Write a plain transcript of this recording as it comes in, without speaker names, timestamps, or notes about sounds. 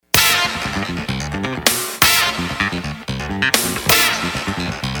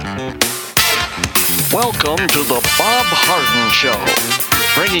Welcome to the Bob Harden Show,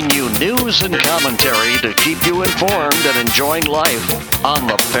 bringing you news and commentary to keep you informed and enjoying life on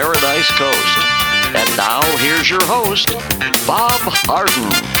the Paradise Coast. And now, here's your host, Bob Harden.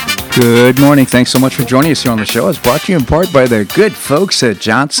 Good morning. Thanks so much for joining us here on the show. It's brought to you in part by the good folks at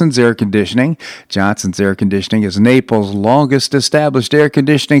Johnson's Air Conditioning. Johnson's Air Conditioning is Naples' longest established air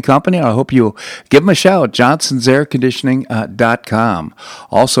conditioning company. I hope you'll give them a shout, johnsonsairconditioning.com.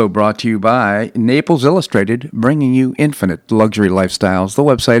 Also brought to you by Naples Illustrated, bringing you infinite luxury lifestyles. The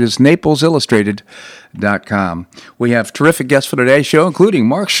website is naplesillustrated.com. We have terrific guests for today's show, including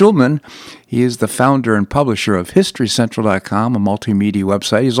Marc Schulman. He is the founder and publisher of HistoryCentral.com, a multimedia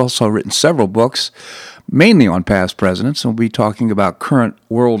website. He's also written several books, mainly on past presidents, and we'll be talking about current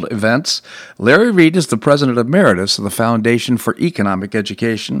world events. Larry Reed is the president emeritus of the Foundation for Economic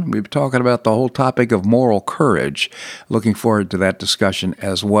Education. We'll be talking about the whole topic of moral courage. Looking forward to that discussion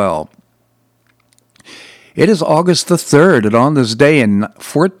as well. It is August the 3rd, and on this day in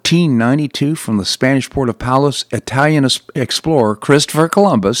 1492, from the Spanish port of Palos, Italian explorer Christopher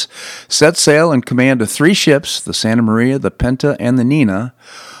Columbus set sail in command of 3 ships, the Santa Maria, the Pinta, and the Nina,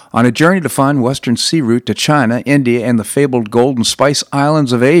 on a journey to find western sea route to China, India, and the fabled Golden Spice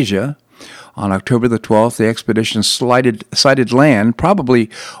Islands of Asia. On October the 12th, the expedition sighted land, probably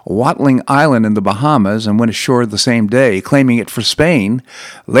Watling Island in the Bahamas, and went ashore the same day, claiming it for Spain.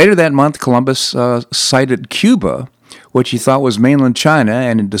 Later that month, Columbus sighted Cuba, which he thought was mainland China,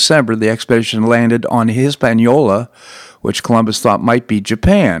 and in December, the expedition landed on Hispaniola, which Columbus thought might be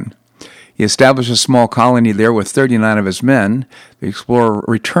Japan. He established a small colony there with 39 of his men. The explorer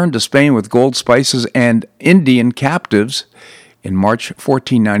returned to Spain with gold, spices, and Indian captives. In March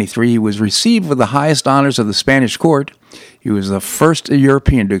 1493, he was received with the highest honors of the Spanish court. He was the first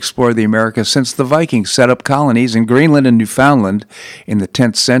European to explore the Americas since the Vikings set up colonies in Greenland and Newfoundland in the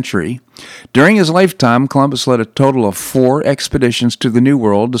 10th century. During his lifetime, Columbus led a total of 4 expeditions to the New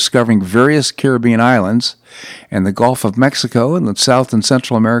World, discovering various Caribbean islands and the Gulf of Mexico and the South and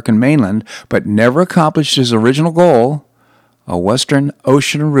Central American mainland, but never accomplished his original goal, a western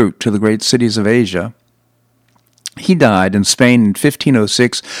ocean route to the great cities of Asia. He died in Spain in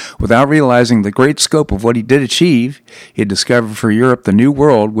 1506 without realizing the great scope of what he did achieve. He had discovered for Europe the New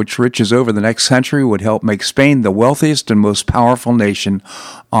World, which riches over the next century would help make Spain the wealthiest and most powerful nation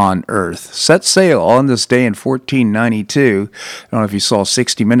on earth. Set sail on this day in 1492. I don't know if you saw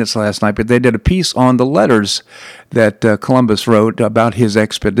 60 Minutes last night, but they did a piece on the letters that Columbus wrote about his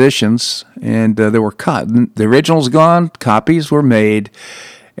expeditions, and they were the original's gone, copies were made.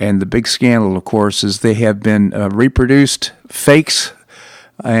 And the big scandal, of course, is they have been reproduced fakes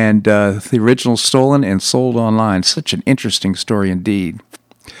and the original stolen and sold online. Such an interesting story indeed.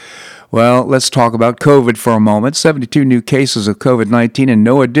 Well, let's talk about COVID for a moment. 72 new cases of COVID-19 and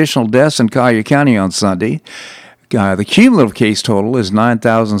no additional deaths in Collier County on Sunday. The cumulative case total is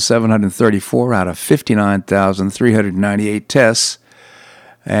 9,734 out of 59,398 tests.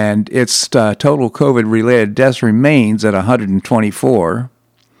 And its total COVID-related deaths remains at 124.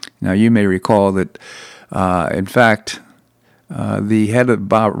 Now, you may recall that, in fact, the head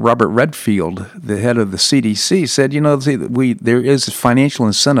of Robert Redfield, the head of the CDC, said, there is a financial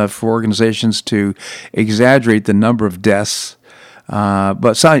incentive for organizations to exaggerate the number of deaths. But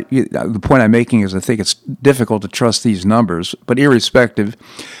the point I'm making is I think it's difficult to trust these numbers. But irrespective,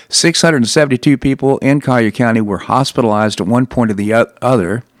 672 people in Collier County were hospitalized at one point or the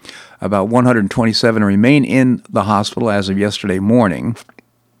other. About 127 remain in the hospital as of yesterday morning.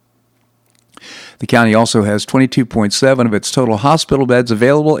 The county also has 22.7% of its total hospital beds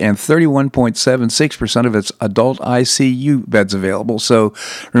available and 31.76% of its adult ICU beds available. So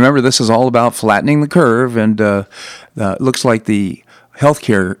remember, this is all about flattening the curve, and it looks like the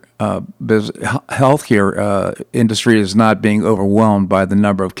healthcare industry is not being overwhelmed by the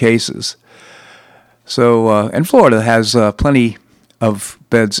number of cases. So, and Florida has plenty of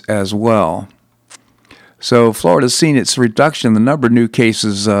beds as well. So Florida's seen its reduction in the number of new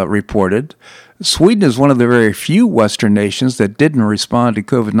cases reported. Sweden is one of the very few Western nations that didn't respond to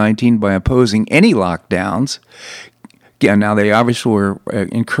COVID-19 by imposing any lockdowns. Now, they obviously were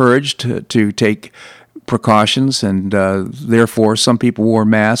encouraged to take precautions, and therefore some people wore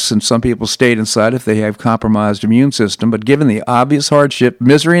masks and some people stayed inside if they have compromised immune system. But given the obvious hardship,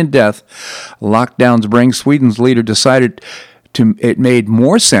 misery, and death lockdowns bring, Sweden's leader decided it made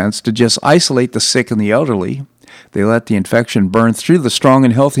more sense to just isolate the sick and the elderly. They let the infection burn through the strong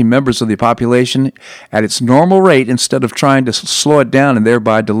and healthy members of the population at its normal rate instead of trying to slow it down and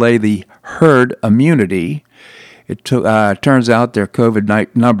thereby delay the herd immunity. It turns out their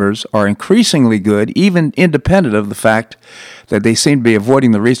COVID numbers are increasingly good, even independent of the fact that they seem to be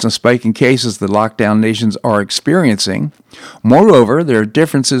avoiding the recent spike in cases the lockdown nations are experiencing. Moreover, there are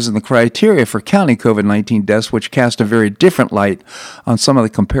differences in the criteria for counting COVID-19 deaths, which cast a very different light on some of the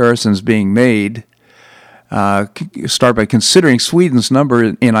comparisons being made. Start by considering Sweden's number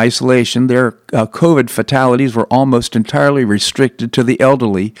in isolation. Their COVID fatalities were almost entirely restricted to the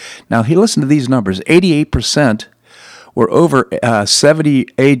elderly. Now, listen to these numbers. 88% were over 70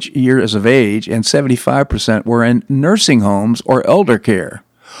 years of age, and 75% were in nursing homes or elder care.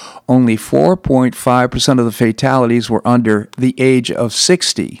 Only 4.5% of the fatalities were under the age of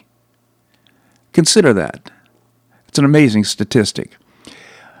 60. Consider that. It's an amazing statistic.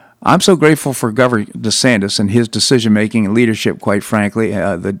 I'm so grateful for Governor DeSantis and his decision-making and leadership, quite frankly.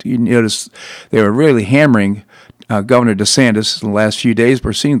 You notice they were really hammering Governor DeSantis in the last few days.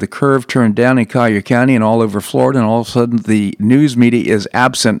 We're seeing the curve turn down in Collier County and all over Florida, and all of a sudden the news media is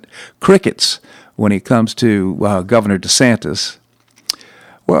absent crickets when it comes to Governor DeSantis.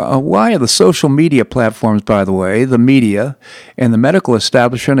 Well, why are the social media platforms, by the way, the media, and the medical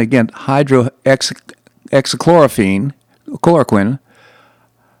establishment against hydroxychloroquine,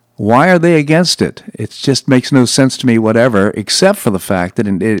 why are they against it? It just makes no sense to me, whatever, except for the fact that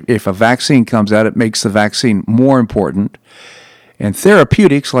if a vaccine comes out, it makes the vaccine more important. And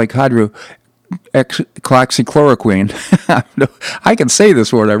therapeutics like hydroxychloroquine, I can say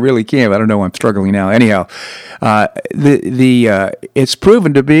this word, I really can, but I don't know, I'm struggling now. Anyhow, it's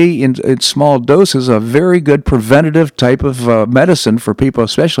proven to be, in small doses, a very good preventative type of medicine for people,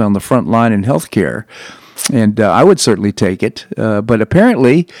 especially on the front line in healthcare. And I would certainly take it. But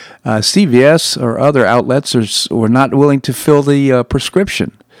apparently, CVS or other outlets were not willing to fill the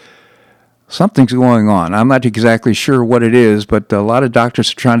prescription. Something's going on. I'm not exactly sure what it is, but a lot of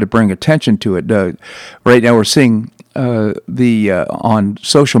doctors are trying to bring attention to it. Right now, we're seeing on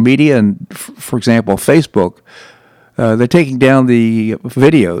social media and, for example, Facebook, they're taking down the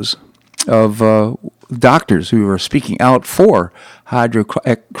videos of doctors who are speaking out for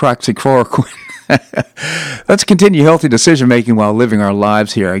hydroxychloroquine. Let's continue healthy decision-making while living our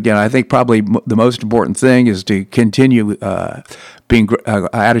lives here. Again, I think probably the most important thing is to continue being an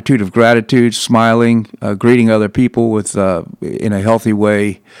attitude of gratitude, smiling, greeting other people in a healthy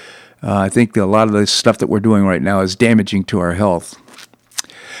way. I think a lot of the stuff that we're doing right now is damaging to our health.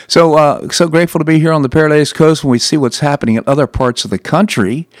 So grateful to be here on the Paradise Coast when we see what's happening in other parts of the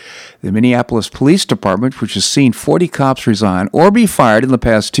country. The Minneapolis Police Department, which has seen 40 cops resign or be fired in the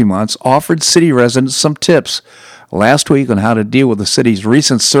past 2 months, offered city residents some tips last week on how to deal with the city's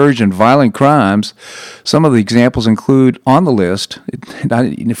recent surge in violent crimes. Some of the examples include on the list,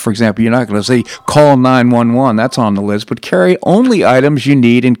 for example, you're not going to say call 911, that's on the list, but carry only items you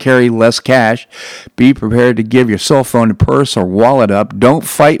need and carry less cash. Be prepared to give your cell phone and purse or wallet up. Don't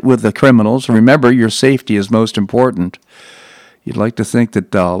fight with the criminals. Remember, your safety is most important. You'd like to think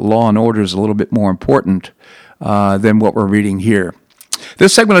that law and order is a little bit more important than what we're reading here.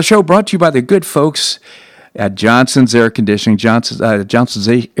 This segment of the show brought to you by the good folks at Johnson's Air Conditioning. Johnson's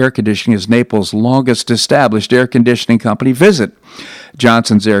Air Conditioning is Naples' longest established air conditioning company. Visit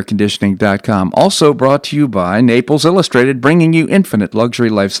johnsonsairconditioning.com. Also brought to you by Naples Illustrated, bringing you infinite luxury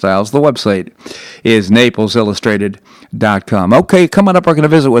lifestyles. The website is naplesillustrated.com. Okay, coming up, we're going to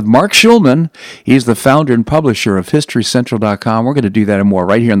visit with Mark Schulman. He's the founder and publisher of HistoryCentral.com. We're going to do that and more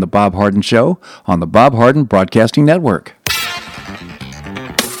right here on The Bob Harden Show on the Bob Harden Broadcasting Network.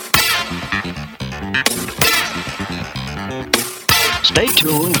 Stay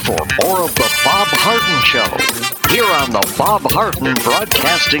tuned for more of The Bob Harden Show here on the Bob Harden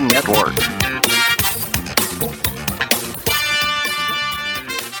Broadcasting Network.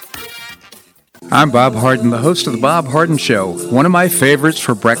 I'm Bob Harden, the host of The Bob Harden Show. One of my favorites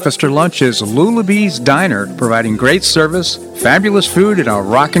for breakfast or lunch is Lulabee's Diner, providing great service, fabulous food, and a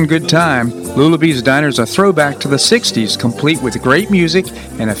rockin' good time. Lulabee's Diner is a throwback to the 60s, complete with great music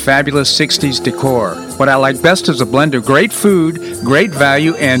and a fabulous 60s decor. What I like best is a blend of great food, great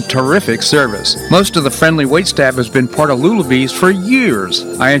value, and terrific service. Most of the friendly waitstaff has been part of Lulabee's for years.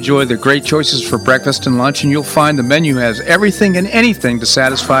 I enjoy the great choices for breakfast and lunch, and you'll find the menu has everything and anything to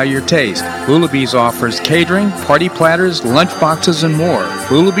satisfy your taste. Lulabee's offers catering, party platters, lunch boxes, and more.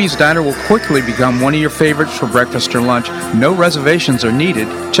 Lulabee's Diner will quickly become one of your favorites for breakfast or lunch. No reservations are needed.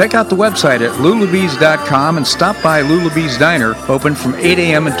 Check out the website at lulabees.com and stop by Lulabee's Diner, open from 8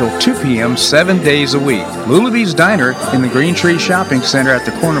 a.m. until 2 p.m. 7 days a week. Lulabee's Diner in the Green Tree Shopping Center at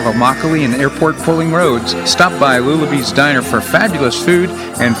the corner of Immokalee and Airport Pulling Roads. Stop by Lulabee's Diner for fabulous food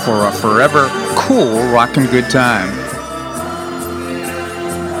and for a forever cool rockin' good time.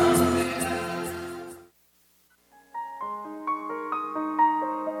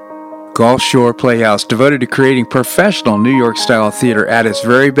 Gulf Shore Playhouse, devoted to creating professional New York-style theater at its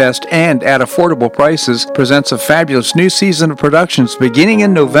very best and at affordable prices, presents a fabulous new season of productions beginning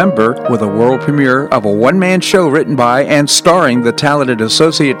in November with a world premiere of a one-man show written by and starring the talented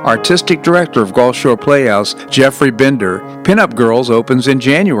Associate Artistic Director of Gulf Shore Playhouse, Jeffrey Bender. Pinup Girls opens in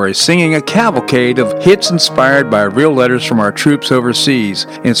January, singing a cavalcade of hits inspired by real letters from our troops overseas.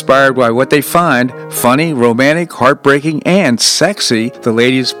 Inspired by what they find funny, romantic, heartbreaking, and sexy, the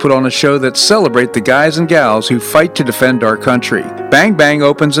ladies put on a show that celebrate the guys and gals who fight to defend our country. Bang Bang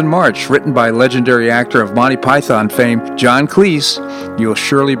opens in March, written by legendary actor of Monty Python fame, John Cleese. You'll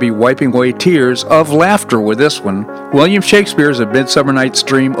surely be wiping away tears of laughter with this one. William Shakespeare's A Midsummer Night's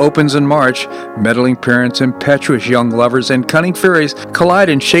Dream opens in March. Meddling parents, impetuous young lovers, and cunning fairies collide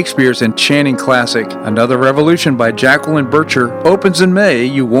in Shakespeare's enchanting classic. Another Revolution by Jacqueline Burcher opens in May.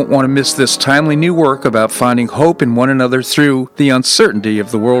 You won't want to miss this timely new work about finding hope in one another through the uncertainty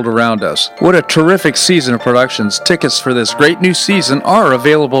of the world around us. What a terrific season of productions. Tickets for this great new season are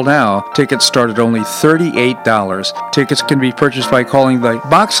available now. Tickets start at only $38. Tickets can be purchased by calling the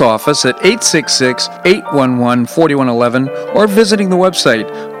box office at 866-811-4111 or visiting the website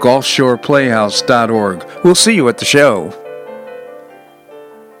gulfshoreplayhouse.org. We'll see you at the show.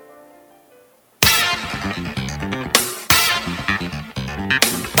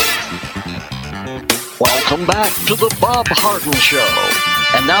 Welcome back to the Bob Harden Show.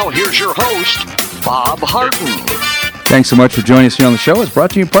 And now here's your host, Bob Harden. Thanks so much for joining us here on the show. It's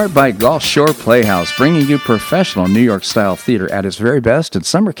brought to you in part by Gulf Shore Playhouse, bringing you professional New York-style theater at its very best. And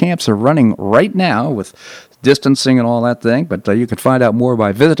summer camps are running right now with distancing and all that thing. But you can find out more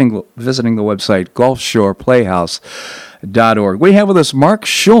by visiting the website, gulfshoreplayhouse.org. We have with us Mark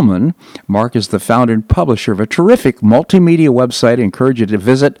Schulman. Mark is the founder and publisher of a terrific multimedia website. I encourage you to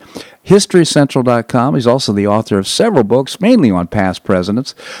visit HistoryCentral.com. He's also the author of several books, mainly on past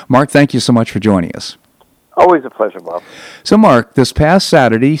presidents. Mark, thank you so much for joining us. Always a pleasure, Bob. So, Mark, this past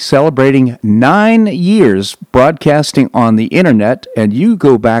Saturday, celebrating 9 years broadcasting on the Internet, and you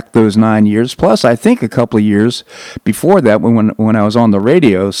go back those 9 years, plus I think a couple of years before that when I was on the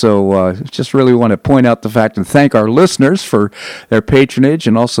radio. So just really want to point out the fact and thank our listeners for their patronage,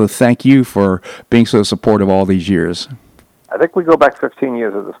 and also thank you for being so supportive all these years. I think we go back 15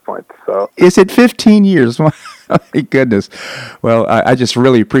 years at this point. So is it 15 years? My goodness. Well, I just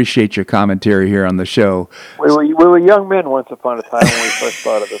really appreciate your commentary here on the show. We were young men once upon a time when we first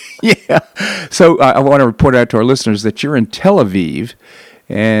started this. Yeah. So I want to report out to our listeners that you're in Tel Aviv,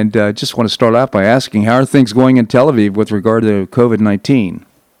 and just want to start off by asking, how are things going in Tel Aviv with regard to COVID-19?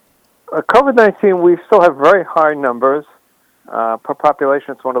 COVID-19, we still have very high numbers. Per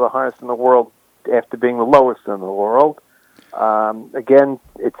population, it's one of the highest in the world after being the lowest in the world. Again,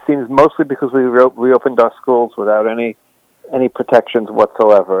 it seems mostly because we reopened our schools without any protections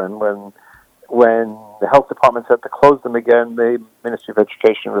whatsoever. And when the health department said to close them again, the Ministry of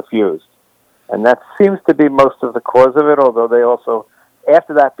Education refused. And that seems to be most of the cause of it, although they also,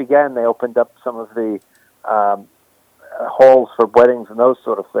 after that began, they opened up some of the halls for weddings and those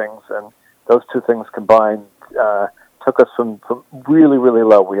sort of things. And those two things combined took us from really, really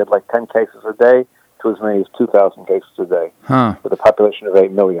low. We had like 10 cases a day to as many as 2,000 cases a day, with a population of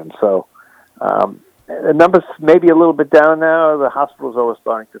 8 million. So the numbers may be a little bit down now. The hospitals are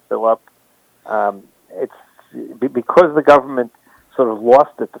starting to fill up. It's because the government sort of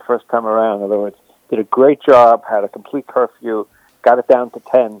lost it the first time around. In other words, did a great job, had a complete curfew, got it down to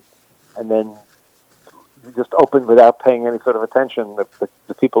 10, and then just opened without paying any sort of attention.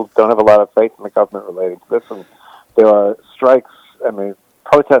 The people don't have a lot of faith in the government relating to this, and there are strikes,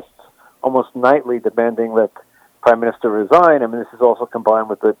 protests almost nightly demanding that Prime Minister resign. This is also combined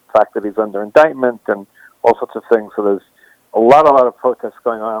with the fact that he's under indictment and all sorts of things. So there's a lot of protests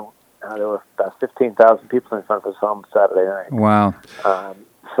going on. There were about 15,000 people in front of his home Saturday night. Wow.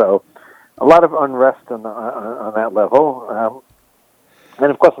 So a lot of unrest on that level.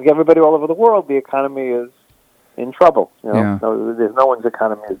 And of course, like everybody all over the world, the economy is in trouble. Yeah. There's no one's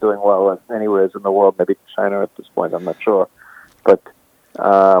economy is doing well anywhere in the world. Maybe China at this point, I'm not sure. But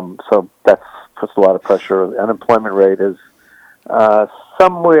so that puts a lot of pressure. The unemployment rate is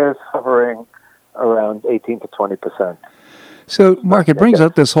somewhere hovering around 18 to 20%. So, Mark, it brings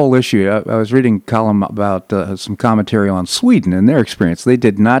up this whole issue. I was reading a column about some commentary on Sweden and their experience. They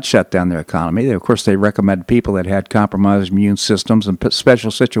did not shut down their economy. Of course, they recommended people that had compromised immune systems and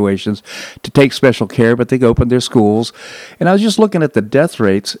special situations to take special care, but they opened their schools. And I was just looking at the death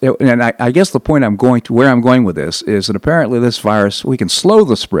rates, and I guess the point where I'm going with this is that apparently this virus, we can slow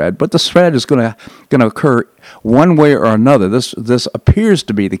the spread, but the spread is going to occur one way or another. This appears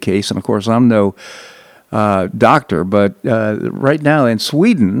to be the case, and of course, I'm no doctor, but right now in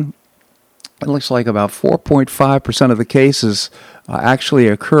Sweden, it looks like about 4.5% of the cases actually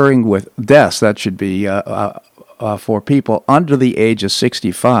occurring with deaths. That should be for people under the age of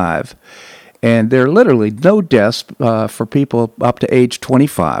 65. And there are literally no deaths for people up to age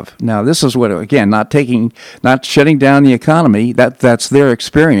 25. Now, this is what, again, not shutting down the economy. That's their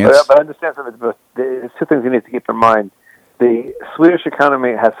experience. But I understand something. But there's two things you need to keep in mind. The Swedish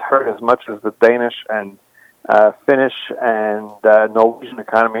economy has hurt as much as the Danish and Finnish and Norwegian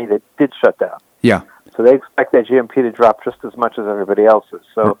economy that did shut down. Yeah. So they expect their GMP to drop just as much as everybody else's.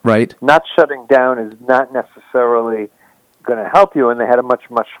 So right. Not shutting down is not necessarily going to help you, and they had a much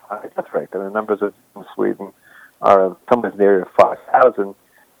higher death rate. And the numbers in Sweden are somewhere near 5,000.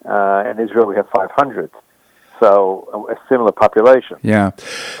 In Israel, we have 500. So a similar population. Yeah.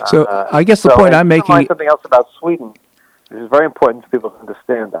 So I guess the point I'm making. Something else about Sweden, which is very important for people to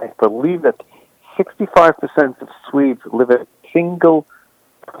understand. I believe that 65% of Swedes live in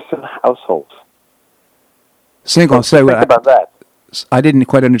single-person households. Single. So think about that. I didn't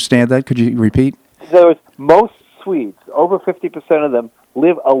quite understand that. Could you repeat? Most Swedes, over 50% of them,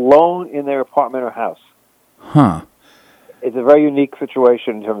 live alone in their apartment or house. Huh. It's a very unique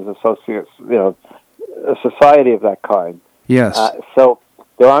situation in terms of a society of that kind. Yes. So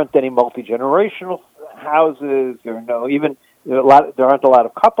there aren't any multi-generational houses. There aren't a lot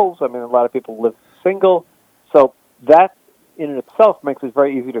of couples. I mean, a lot of people live single. So that in itself makes it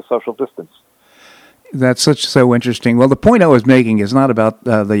very easy to social distance. That's so interesting. Well, the point I was making is not about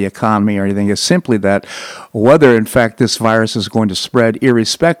the economy or anything. It's simply that whether, in fact, this virus is going to spread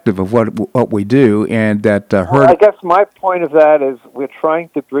irrespective of what we do, and that I guess my point of that is we're trying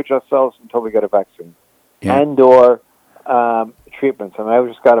to bridge ourselves until we get a vaccine and or treatments. And I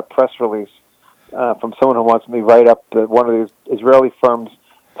just got a press release from someone who wants me to write up that one of these Israeli firms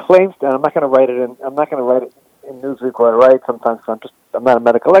claims, and I'm not going to write it in Newsweek where I write sometimes. I'm not a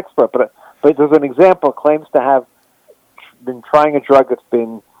medical expert, but there's an example, claims to have been trying a drug that's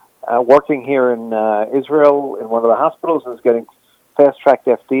been working here in Israel in one of the hospitals and is getting fast-tracked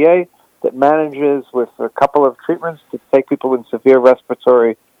FDA that manages with a couple of treatments to take people in severe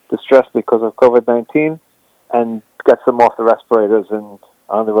respiratory distress because of COVID-19 and gets them off the respirators and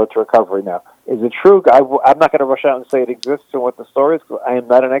on the road to recovery now. Is it true? I'm not going to rush out and say it exists or what the story is because I am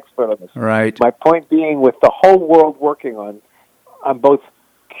not an expert on this. Right. My point being, with the whole world working on both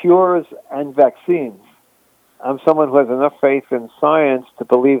cures and vaccines, I'm someone who has enough faith in science to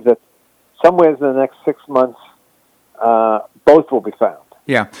believe that somewhere in the next 6 months, both will be found.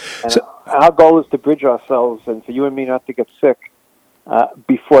 Yeah. And our goal is to bridge ourselves and for you and me not to get sick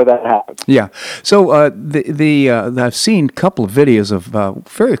before that happens. Yeah. So I've seen a couple of videos of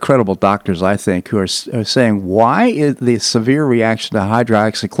very credible doctors, I think, who are saying, why is the severe reaction to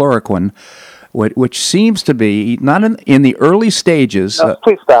hydroxychloroquine, which seems to be not in the early stages.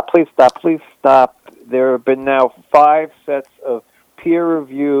 Please stop. There have been now 5 sets of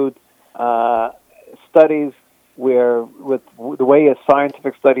peer-reviewed studies where, with the way a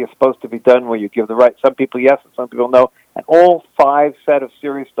scientific study is supposed to be done, where you give some people yes and some people no, and all 5 set of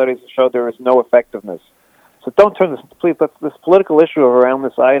series studies show there is no effectiveness. So don't turn this political issue around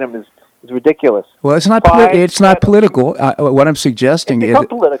this item is ridiculous. Well, it's not. It's not political. What I'm suggesting is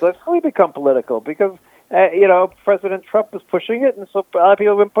political. It's really become political because President Trump was pushing it, and so a lot of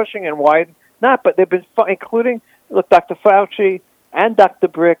people have been pushing it. And why not? But they've been including Dr. Fauci and Dr.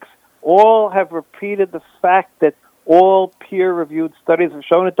 Birx all have repeated the fact that all peer-reviewed studies have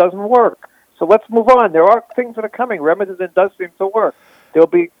shown it doesn't work. So let's move on. There are things that are coming. Remdesivir does seem to work. There'll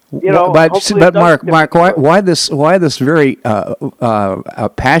be, But Mark, why this very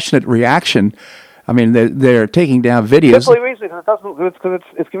passionate reaction? I mean, they're taking down videos. Simply reason because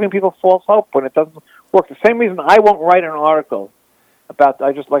it's giving people false hope when it doesn't work. The same reason I won't write an article about.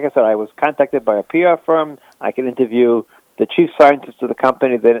 Like I said, I was contacted by a PR firm. I can interview the chief scientist of the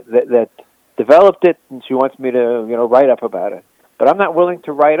company that developed it, and she wants me to write up about it. But I'm not willing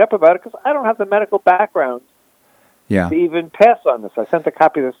to write up about it because I don't have the medical background to even pass on this. I sent a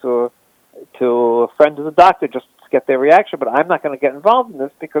copy of this to a friend who's a doctor just to get their reaction, but I'm not going to get involved in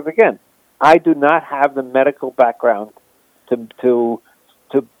this because, again, I do not have the medical background to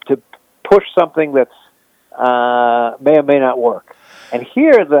push something that's may or may not work. And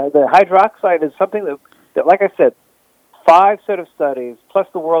here, the hydroxide is something that, like I said, 5 set of studies, plus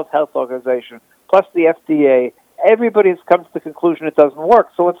the World Health Organization, plus the FDA, everybody's come to the conclusion it doesn't work.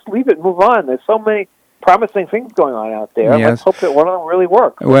 So let's leave it and move on. There's so many promising things going on out there. Yes. Let's hope that one of them really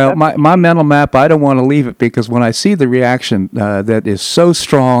works. Well, my mental map, I don't want to leave it because when I see the reaction that is so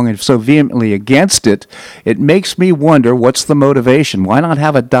strong and so vehemently against it, it makes me wonder what's the motivation. Why not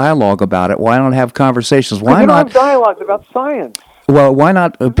have a dialogue about it? Why not have conversations? Why not have dialogues about science? Well, why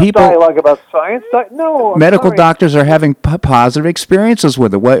not people? Dialogue about science? No. Medical doctors are having positive experiences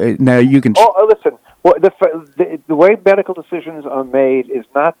with it. Now you can. Listen. Well, the way medical decisions are made is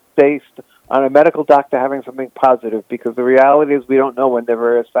not based on a medical doctor having something positive, because the reality is we don't know when there are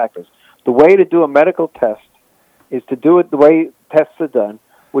various factors. The way to do a medical test is to do it the way tests are done,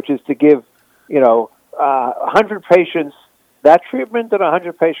 which is to give 100 patients that treatment and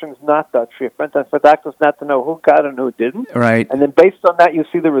 100 patients not that treatment, and for doctors not to know who got and who didn't. Right. And then based on that, you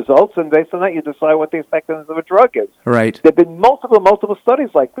see the results, and based on that, you decide what the effectiveness of a drug is. Right. There have been multiple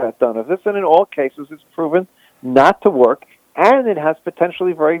studies like that done of this, and in all cases, it's proven not to work, and it has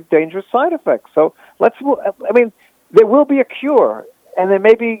potentially very dangerous side effects. So there will be a cure, and there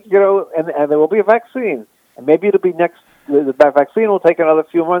may be, and there will be a vaccine, and maybe it'll be next. The vaccine will take another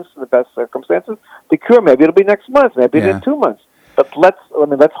few months in the best circumstances. The cure, maybe it'll be next month, maybe in 2 months. But let's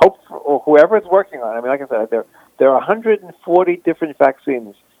hope for whoever is working on it. Like I said, there are 140 different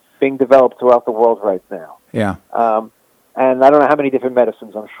vaccines being developed throughout the world right now. Yeah. And I don't know how many different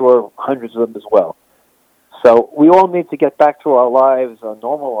medicines. I'm sure hundreds of them as well. So we all need to get back to our lives, our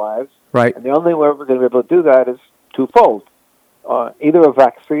normal lives. Right. And the only way we're going to be able to do that is twofold: either a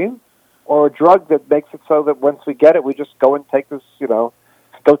vaccine, or a drug that makes it so that once we get it, we just go and take this, go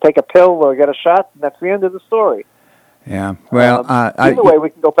take a pill or get a shot, and that's the end of the story. Yeah. Well, either way, we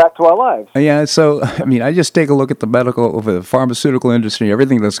can go back to our lives. Yeah. So, I just take a look at the pharmaceutical industry,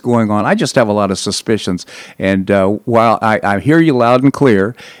 everything that's going on. I just have a lot of suspicions. And while I hear you loud and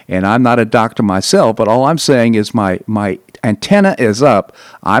clear, and I'm not a doctor myself, but all I'm saying is my antenna is up.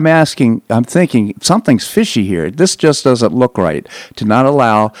 I'm thinking something's fishy here. This just doesn't look right. To not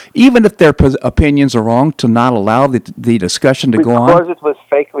allow, even if their opinions are wrong, to not allow the discussion to go on. Because it was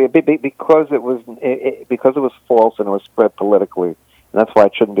because it was false and it was spread politically, and that's why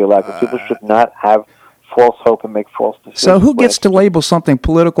it shouldn't be allowed. Because people should not have false hope and make false decisions. So who gets to label something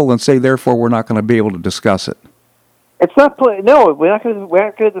political and say, therefore, we're not going to be able to discuss it? It's not. No, we're not going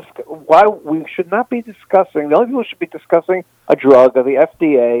to discuss. Why we should not be discussing? The only people who should be discussing a drug are the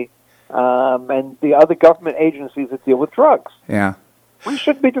FDA and the other government agencies that deal with drugs. Yeah, we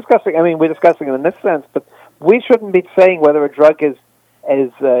shouldn't be discussing. We're discussing it in this sense, but we shouldn't be saying whether a drug is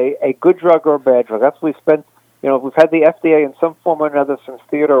a good drug or a bad drug. That's what we spent. We've had the FDA in some form or another since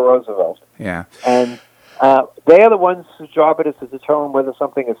Theodore Roosevelt. Yeah, and they are the ones whose job it is to determine whether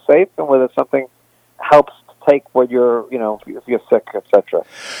something is safe and whether something helps take what you're, if you're sick, etc.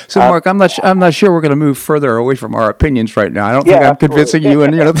 So, Mark, I'm not sure we're going to move further away from our opinions right now. I don't think I'm convincing you,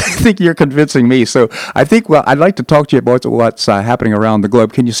 and I think you're convincing me. So, I think I'd like to talk to you about what's happening around the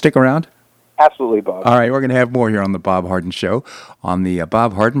globe. Can you stick around? Absolutely, Bob. All right, we're going to have more here on the Bob Harden Show on the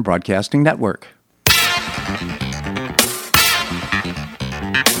Bob Harden Broadcasting Network.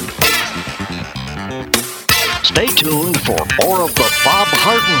 Stay tuned for more of the Bob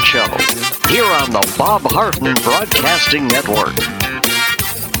Harden Show here on the Bob Harden Broadcasting Network.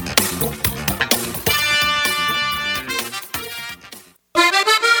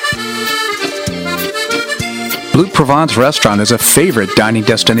 Blue Provence Restaurant is a favorite dining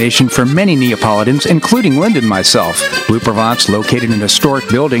destination for many Neapolitans, including Linda and myself. Blue Provence, located in a historic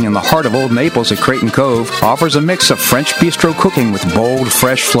building in the heart of Old Naples at Creighton Cove, offers a mix of French bistro cooking with bold,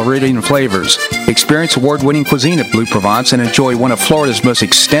 fresh Floridian flavors. Experience award-winning cuisine at Blue Provence and enjoy one of Florida's most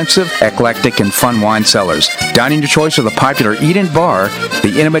extensive, eclectic, and fun wine cellars. Dining choice of the popular Eden Bar,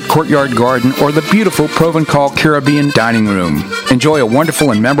 the intimate Courtyard Garden, or the beautiful Provencal Caribbean Dining Room. Enjoy a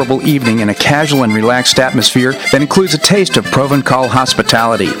wonderful and memorable evening in a casual and relaxed atmosphere that includes a taste of Provencal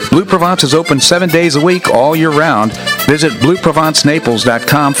hospitality. Blue Provence is open 7 days a week, all year round. Visit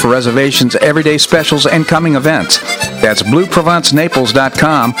BlueProvenceNaples.com for reservations, everyday specials, and coming events. That's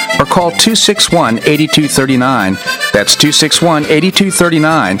BlueProvenceNaples.com or call 261-8239. That's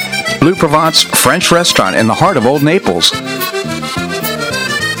 261-8239. Blue Provence French Restaurant in the heart of Old Naples.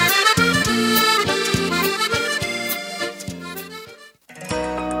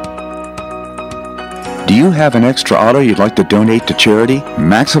 Do you have an extra auto you'd like to donate to charity?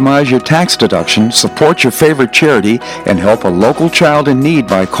 Maximize your tax deduction, support your favorite charity, and help a local child in need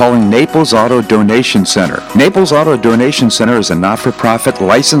by calling Naples Auto Donation Center. Naples Auto Donation Center is a not-for-profit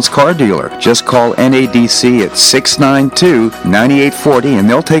licensed car dealer. Just call NADC at 692-9840 and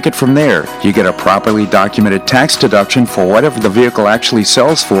they'll take it from there. You get a properly documented tax deduction for whatever the vehicle actually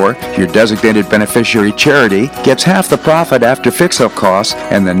sells for. Your designated beneficiary charity gets half the profit after fix-up costs,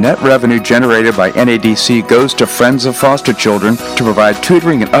 and the net revenue generated by NADC NADC goes to Friends of Foster Children to provide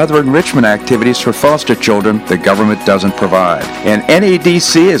tutoring and other enrichment activities for foster children the government doesn't provide. And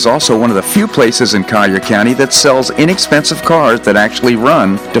NADC is also one of the few places in Collier County that sells inexpensive cars that actually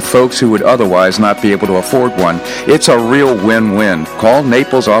run to folks who would otherwise not be able to afford one. It's a real win-win. Call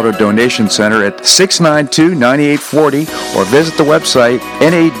Naples Auto Donation Center at 692-9840 or visit the website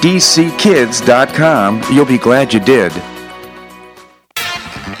nadckids.com. You'll be glad you did.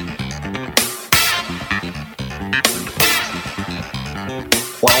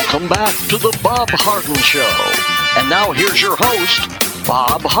 Welcome back to the Bob Harden Show. And now here's your host,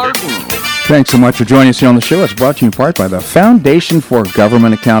 Bob Harden. Thanks so much for joining us here on the show. It's brought to you in part by the Foundation for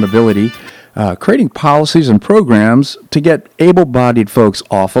Government Accountability, creating policies and programs to get able-bodied folks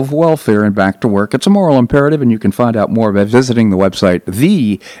off of welfare and back to work. It's a moral imperative, and you can find out more by visiting the website,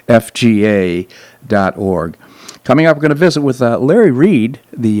 thefga.org. Coming up, we're going to visit with Larry Reed,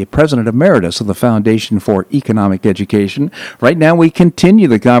 the President Emeritus of the Foundation for Economic Education. Right now, we continue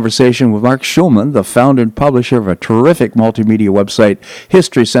the conversation with Mark Schulman, the founder and publisher of a terrific multimedia website,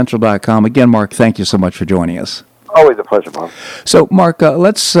 HistoryCentral.com. Again, Mark, thank you so much for joining us. Always a pleasure, Bob. So, Mark,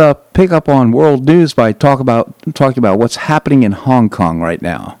 let's pick up on world news by talking about what's happening in Hong Kong right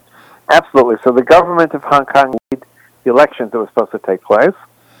now. Absolutely. So the government of Hong Kong lead the elections that were supposed to take place.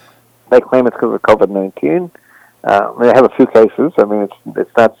 They claim it's because of COVID-19. They have a few cases. I mean, it's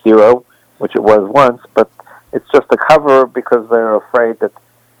not zero, which it was once, but it's just a cover because they're afraid that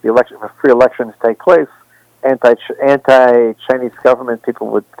if free elections take place, anti-Chinese government people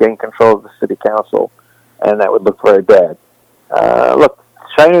would gain control of the city council, and that would look very bad. Look,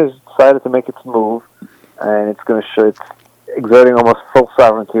 China has decided to make its move, and it's going to show it's exerting almost full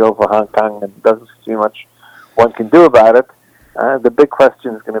sovereignty over Hong Kong, and doesn't see much one can do about it. The big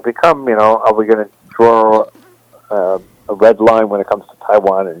question is going to become, are we going to draw a red line when it comes to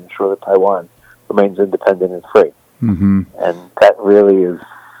Taiwan and ensure that Taiwan remains independent and free? Mm-hmm. And that really is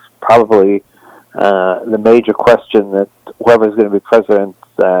probably the major question that whoever's going to be president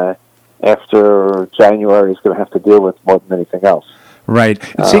after January is going to have to deal with more than anything else. Right.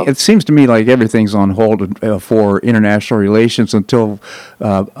 It seems to me like everything's on hold for international relations until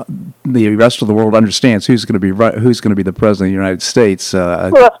the rest of the world understands who's going to be the president of the United States.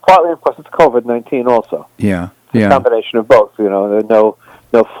 Well, that's partly, of course, it's COVID-19 also. Yeah. It's a combination of both. There are no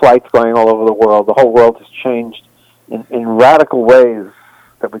flights going all over the world. The whole world has changed in radical ways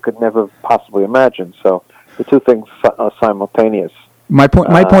that we could never possibly imagine. So the two things are simultaneous. My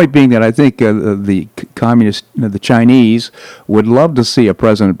point being that I think the communists, the Chinese, would love to see a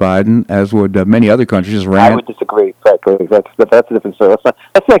President Biden, as would many other countries. I would disagree, frankly. That's a different story.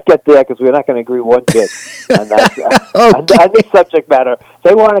 Let's not get there because we're not going to agree one bit on that. on this subject matter.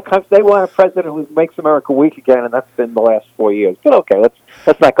 They want a president who makes America weak again, and that's been the last 4 years. But okay, let's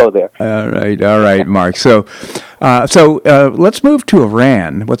not go there. All right, Mark. So let's move to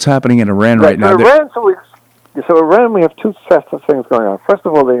Iran. What's happening in Iran right now? So Iran, we have two sets of things going on. First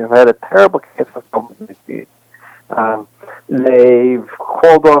of all, they've had a terrible case of COVID-19. They've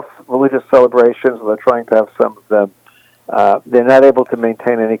called off religious celebrations. They're trying to have some of them. They're not able to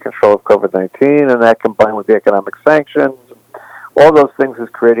maintain any control of COVID-19, and that combined with the economic sanctions, all those things is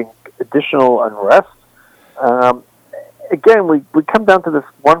creating additional unrest. Again, we come down to this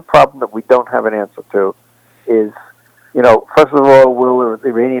one problem that we don't have an answer to is, first of all, will the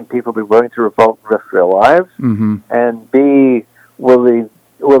Iranian people be willing to revolt and risk their lives? Mm-hmm. And B, will the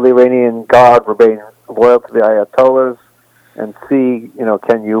Iranian Guard remain loyal to the Ayatollahs? And C,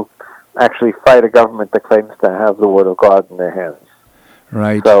 can you actually fight a government that claims to have the word of God in their hands?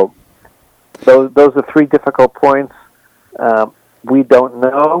 Right. So those are three difficult points. We don't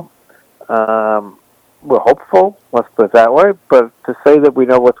know. We're hopeful, let's put it that way. But to say that we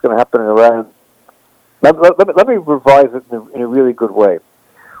know what's going to happen in Iran, let me revise it in a really good way.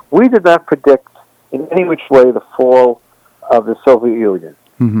 We did not predict in any which way the fall of the Soviet Union.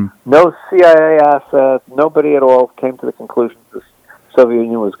 Mm-hmm. No CIA assets, nobody at all came to the conclusion that the Soviet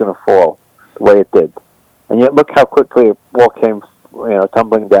Union was going to fall the way it did. And yet look how quickly it all came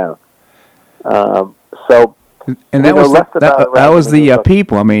tumbling down. And that was the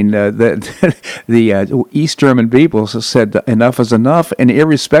people. I mean, the East German people said enough is enough, and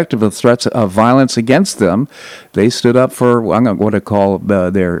irrespective of threats of violence against them, they stood up for I'm going to call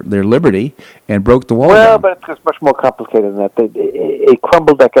their liberty and broke the wall. Well, down. But it's just much more complicated than that. It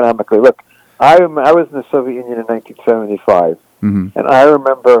crumbled economically. Look, I was in the Soviet Union in 1975, mm-hmm. and I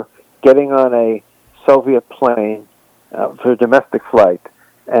remember getting on a Soviet plane for a domestic flight.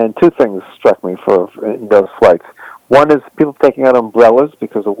 And two things struck me in those flights. One is people taking out umbrellas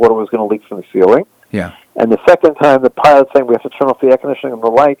because the water was going to leak from the ceiling. Yeah. And the second time, the pilot saying we have to turn off the air conditioning and the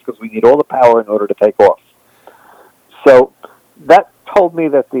lights because we need all the power in order to take off. So that told me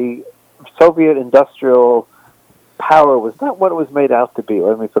that the Soviet industrial power was not what it was made out to be.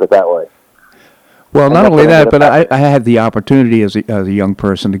 Let me put it that way. Well, not only that, but I had the opportunity as a young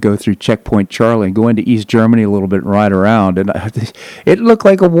person to go through Checkpoint Charlie and go into East Germany a little bit and ride around. And it looked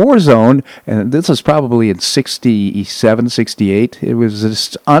like a war zone. And this was probably in 67, 68. It was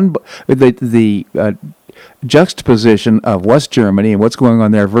just the juxtaposition of West Germany and what's going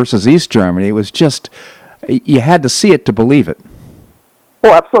on there versus East Germany. It was just, you had to see it to believe it.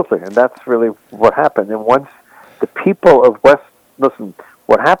 Well, absolutely. And that's really what happened. And once the people of West, listen,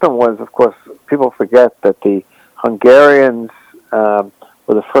 what happened was, of course, people forget that the Hungarians were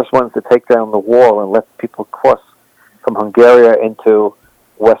the first ones to take down the wall and let people cross from Hungary into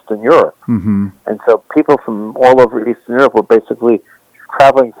Western Europe. Mm-hmm. And so people from all over Eastern Europe were basically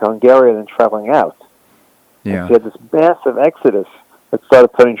traveling to Hungary and then traveling out. Yeah. And so you had this massive exodus that started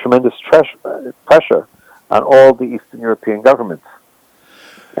putting tremendous pressure on all the Eastern European governments.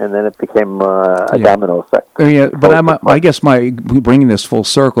 And then it became a domino effect. Yeah, but I guess bringing this full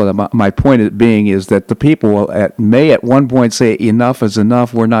circle, my point being is that the people may at one point say enough is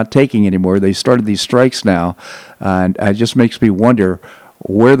enough, we're not taking anymore. They started these strikes now, and it just makes me wonder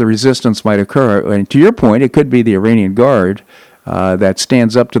where the resistance might occur. And to your point, it could be the Iranian Guard that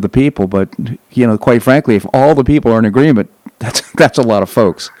stands up to the people, but quite frankly, if all the people are in agreement, that's a lot of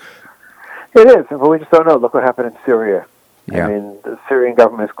folks. It is, but we just don't know. Look what happened in Syria. Yeah. I mean, the Syrian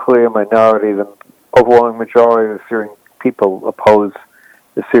government is clearly a minority. The overwhelming majority of the Syrian people oppose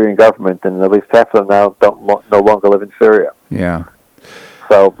the Syrian government, and at least half of them now no longer live in Syria. Yeah.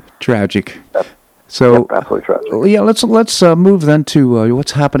 So tragic. Absolutely tragic. Yeah, let's move then to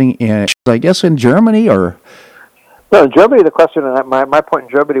what's happening in Germany or. No, in Germany, the question, and my point in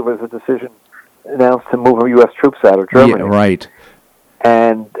Germany was a decision announced to move U.S. troops out of Germany. Yeah, right.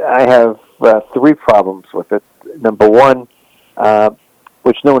 And I have three problems with it. Number one,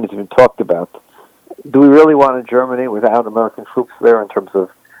 which no one has even talked about. Do we really want a Germany without American troops there in terms of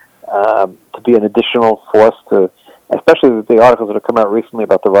to be an additional force to, especially with the articles that have come out recently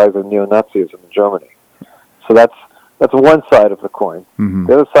about the rise of neo-Nazism in Germany? So that's one side of the coin. Mm-hmm.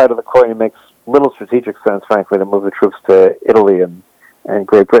 The other side of the coin, it makes little strategic sense, frankly, to move the troops to Italy and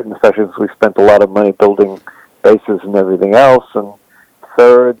Great Britain, especially since we spent a lot of money building bases and everything else. And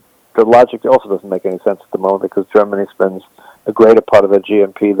third, the logic also doesn't make any sense at the moment because Germany spends a greater part of their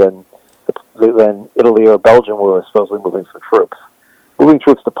GNP than Italy or Belgium, where we're supposedly moving some troops. Moving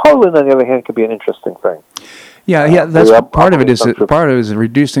troops to Poland, on the other hand, could be an interesting thing. Yeah, that's part of it. Is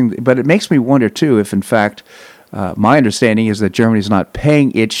reducing, but it makes me wonder too if, in fact, my understanding is that Germany is not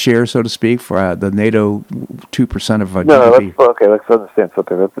paying its share, so to speak, for the NATO 2% of GDP. Let's understand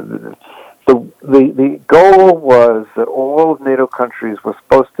something. The goal was that all of NATO countries were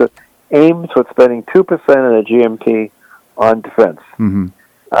supposed to aim towards spending 2% of their GNP on defense. Mm-hmm.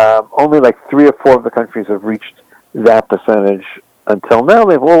 Only like 3 or 4 of the countries have reached that percentage until now.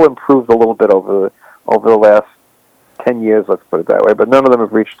 They've all improved a little bit over the last 10 years, let's put it that way, but none of them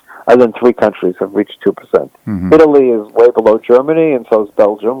have reached, other than 3 countries, have reached 2%. Mm-hmm. Italy is way below Germany, and so is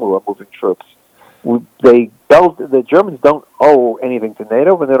Belgium, who are moving troops. The Germans don't owe anything to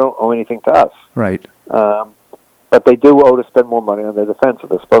NATO, and they don't owe anything to us. Right. But they do owe to spend more money on their defense, or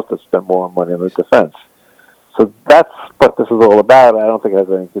they're supposed to spend more money on their defense. So that's what this is all about. I don't think it has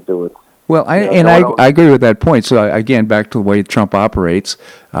anything to do with... Well, I agree with that point. So again, back to the way Trump operates,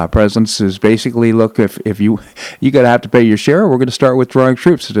 presidents is basically, look, if you got to have to pay your share, we're going to start withdrawing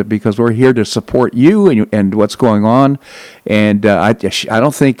troops because we're here to support you and what's going on. And I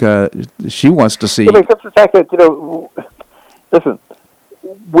don't think she wants to see. Except the fact that listen,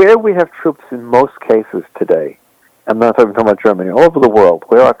 where we have troops in most cases today, I'm not talking about Germany, all over the world,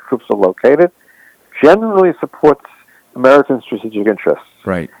 where our troops are located, generally supports American strategic interests.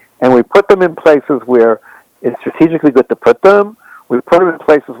 Right. And we put them in places where it's strategically good to put them. We put them in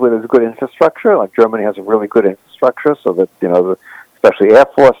places where there's good infrastructure, like Germany has a really good infrastructure, so that, especially Air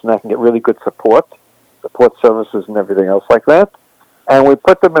Force, and that can get really good support services and everything else like that. And we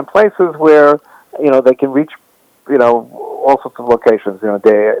put them in places where, they can reach, all sorts of locations.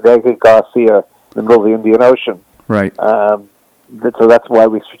 They Garcia in the middle of the Indian Ocean. Right. So that's why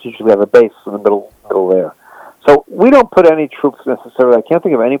we strategically have a base in the middle there. So we don't put any troops necessarily. I can't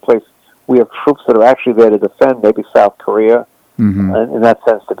think of any place we have troops that are actually there to defend, maybe South Korea, mm-hmm. and in that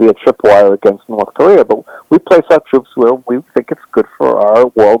sense to be a tripwire against North Korea. But we place our troops where we think it's good for our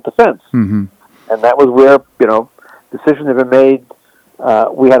world defense. Mm-hmm. And that was where, decisions have been made.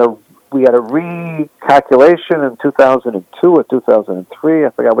 We had a recalculation in 2002 or 2003. I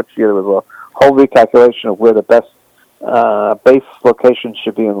forgot which year. There was a whole recalculation of where the best base locations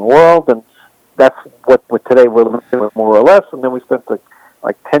should be in the world, and that's what today we're looking at more or less. And then we spent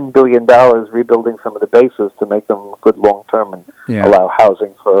like $10 billion rebuilding some of the bases to make them good long term and allow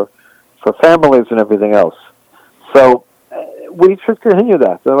housing for families and everything else. So we should continue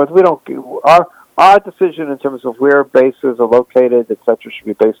that. In other words, we don't our decision in terms of where bases are located, etc., should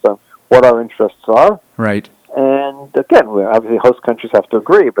be based on what our interests are. Right. And again, obviously host countries have to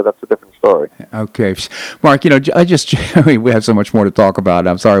agree, but that's a different story. Okay. Mark, we have so much more to talk about.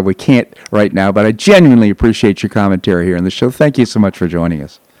 I'm sorry we can't right now, but I genuinely appreciate your commentary here on the show. Thank you so much for joining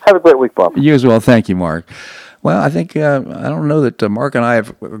us. Have a great week, Bob. You as well. Thank you, Mark. Well, I think, I don't know that Mark and I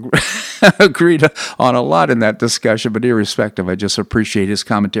have agreed on a lot in that discussion, but irrespective, I just appreciate his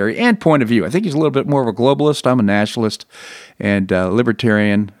commentary and point of view. I think he's a little bit more of a globalist. I'm a nationalist and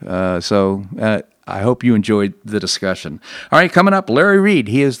libertarian, so I hope you enjoyed the discussion. All right, coming up, Larry Reed.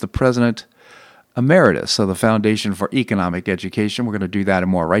 He is the president emeritus of the Foundation for Economic Education. We're going to do that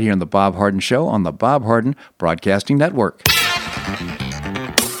and more right here on The Bob Harden Show on the Bob Harden Broadcasting Network.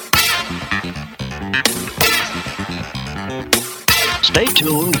 Stay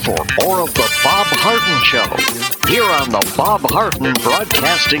tuned for more of The Bob Harden Show here on the Bob Harden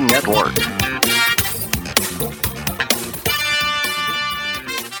Broadcasting Network.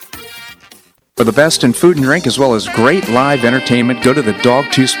 For the best in food and drink as well as great live entertainment, go to the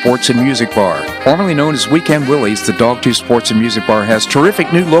Dogtooth Sports and Music Bar. Formerly known as Weekend Willie's, the Dogtooth Sports and Music Bar has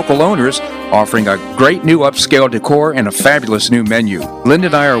terrific new local owners offering a great new upscale decor and a fabulous new menu. Linda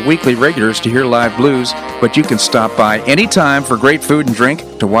and I are weekly regulars to hear live blues, but you can stop by anytime for great food and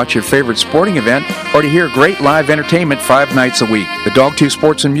drink, to watch your favorite sporting event, or to hear great live entertainment 5 nights a week. The Dogtooth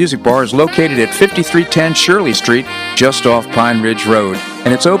Sports and Music Bar is located at 5310 Shirley Street, just off Pine Ridge Road,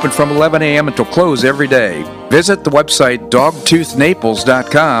 and it's open from 11 a.m. until close every day. Visit the website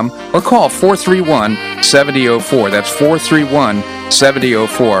dogtoothnaples.com or call 431-7004. That's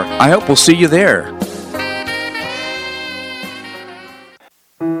 431-7004. I hope we'll see you there.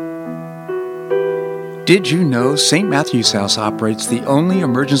 Did you know St. Matthew's House operates the only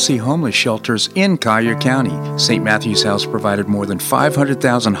emergency homeless shelters in Collier County? St. Matthew's House provided more than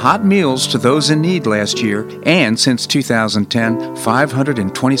 500,000 hot meals to those in need last year, and since 2010,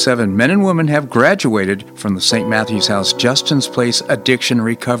 527 men and women have graduated from the St. Matthew's House Justin's Place Addiction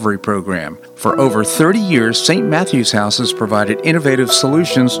Recovery Program. For over 30 years, St. Matthew's House has provided innovative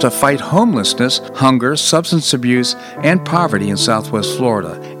solutions to fight homelessness, hunger, substance abuse, and poverty in Southwest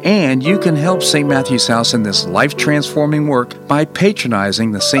Florida. And you can help St. Matthew's House in this life-transforming work by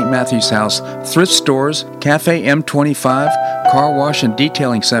patronizing the St. Matthew's House thrift stores, Cafe M25, car wash and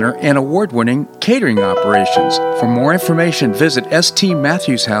detailing center, and award-winning catering operations. For more information, visit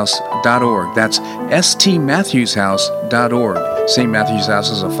stmatthewshouse.org. That's stmatthewshouse.org. St. Matthew's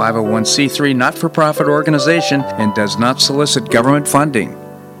House is a 501c3 not-for-profit organization and does not solicit government funding.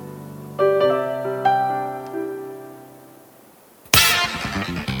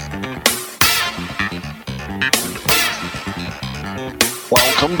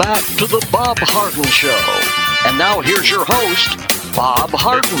 Welcome back to the Bob Harden Show. And now here's your host, Bob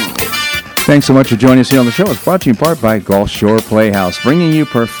Harden. Thanks so much for joining us here on the show. It's brought to you in part by Gulf Shore Playhouse, bringing you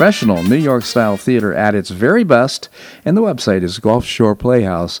professional New York-style theater at its very best. And the website is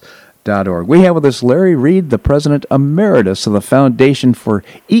gulfshoreplayhouse.org. We have with us Larry Reed, the President Emeritus of the Foundation for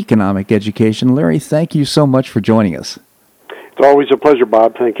Economic Education. Larry, thank you so much for joining us. It's always a pleasure,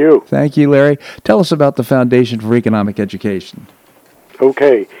 Bob. Thank you. Thank you, Larry. Tell us about the Foundation for Economic Education.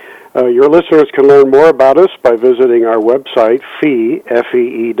 Okay. Your listeners can learn more about us by visiting our website,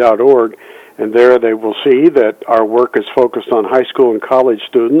 fee.org, and there they will see that our work is focused on high school and college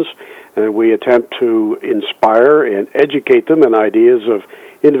students, and we attempt to inspire and educate them in ideas of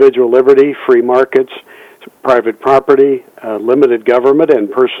individual liberty, free markets, private property, limited government,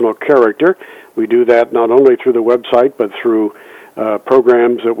 and personal character. We do that not only through the website, but through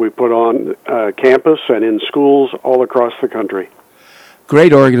programs that we put on campus and in schools all across the country.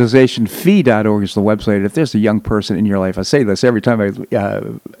 Great organization. Fee.org is the website. If there's a young person in your life, I say this every time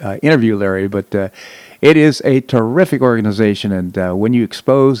I interview Larry, but it is a terrific organization. And when you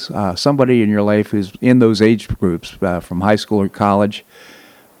expose somebody in your life who's in those age groups from high school or college,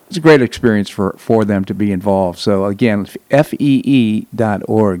 it's a great experience for them to be involved. So again,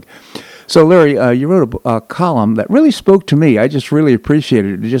 fee.org. So Larry, you wrote a column that really spoke to me. I just really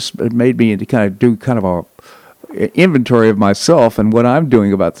appreciated it. It just made me to kind of do kind of a inventory of myself and what I'm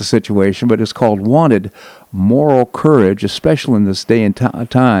doing about the situation, but it's called Wanted: Moral Courage, especially in this day and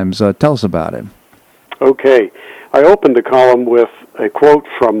times. Tell us about it. Okay. I opened the column with a quote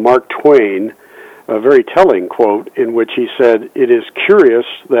from Mark Twain, a very telling quote in which he said, "It is curious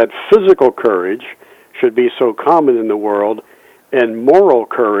that physical courage should be so common in the world and moral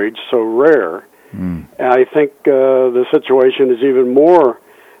courage so rare." And I think the situation is even more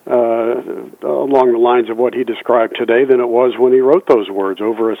along the lines of what he described today than it was when he wrote those words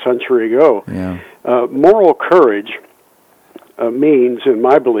over a century ago. Yeah. Moral courage means, in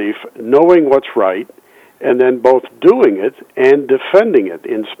my belief, knowing what's right and then both doing it and defending it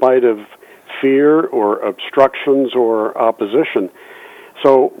in spite of fear or obstructions or opposition.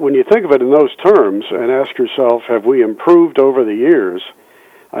 So when you think of it in those terms and ask yourself, have we improved over the years,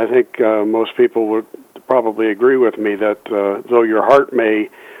 I think most people would probably agree with me that though your heart may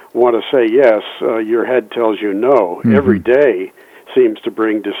want to say yes, your head tells you no. Mm-hmm. Every day seems to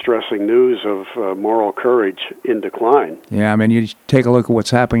bring distressing news of moral courage in decline. Yeah, I mean, you take a look at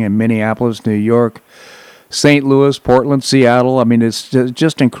what's happening in Minneapolis, New York, St. Louis, Portland, Seattle. I mean, it's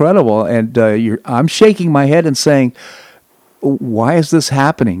just incredible. And I'm shaking my head and saying, why is this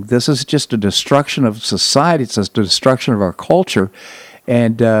happening? This is just a destruction of society. It's a destruction of our culture.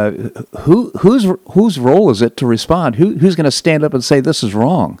 And whose role is it to respond? Who's going to stand up and say this is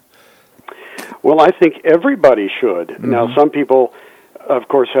wrong? Well, I think everybody should. Mm-hmm. Now, some people, of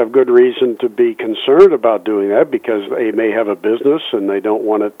course, have good reason to be concerned about doing that because they may have a business and they don't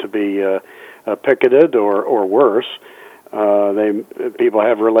want it to be picketed or worse. People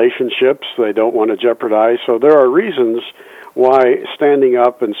have relationships they don't want to jeopardize. So there are reasons why standing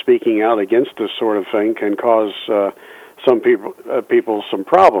up and speaking out against this sort of thing can cause some people some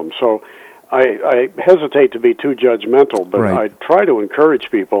problems. So I hesitate to be too judgmental, but right. I try to encourage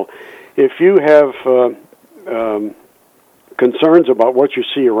people. If you have concerns about what you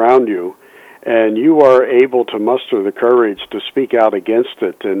see around you, and you are able to muster the courage to speak out against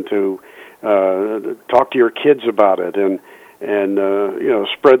it and to talk to your kids about it and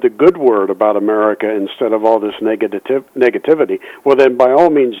spread the good word about America instead of all this negativity, well, then by all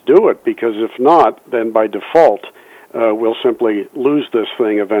means do it, because if not, then by default, we'll simply lose this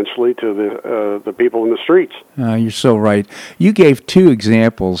thing eventually to the people in the streets. You're so right. You gave two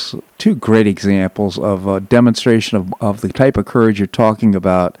great examples of a demonstration of the type of courage you're talking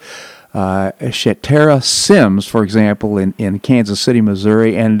about. Shatara Sims, for example, in Kansas City,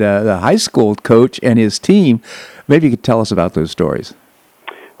 Missouri, and the high school coach and his team. Maybe you could tell us about those stories.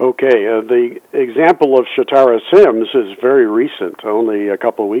 Okay. The example of Shatara Sims is very recent, only a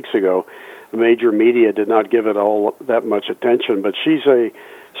couple of weeks ago. The major media did not give it all that much attention, but she's a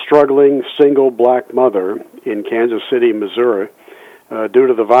struggling single black mother in Kansas City, Missouri. Due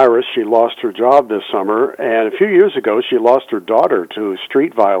to the virus, she lost her job this summer, and a few years ago, she lost her daughter to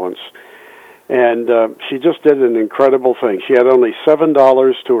street violence. And she just did an incredible thing. She had only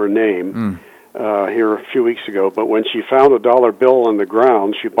 $7 to her name here a few weeks ago, but when she found a dollar bill on the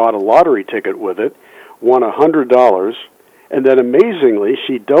ground, she bought a lottery ticket with it, won $100, and then amazingly,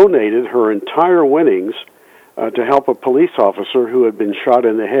 she donated her entire winnings to help a police officer who had been shot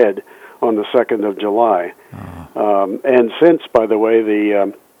in the head on the 2nd of July. And since, by the way,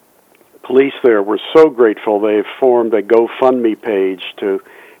 the police there were so grateful, they've formed a GoFundMe page to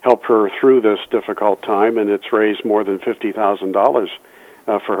help her through this difficult time, and it's raised more than $50,000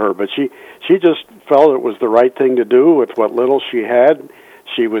 for her. But she just felt it was the right thing to do with what little she had.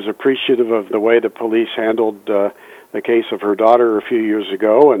 She was appreciative of the way the police handled the case of her daughter a few years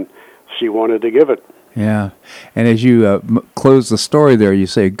ago, and she wanted to give it. Yeah, and as you close the story there, you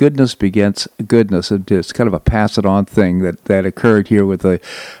say goodness begets goodness. It's kind of a pass-it-on thing that occurred here with the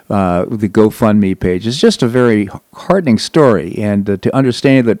GoFundMe page. It's just a very heartening story, and to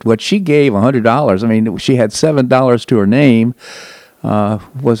understand that what she gave, $100, I mean, she had $7 to her name,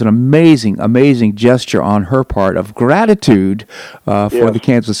 was an amazing gesture on her part of gratitude for the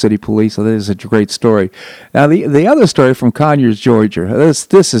Kansas City Police. So this is a great story. Now, the other story from Conyers, Georgia,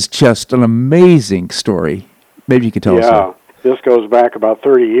 this is just an amazing story. Maybe you could tell us that. Yeah, this goes back about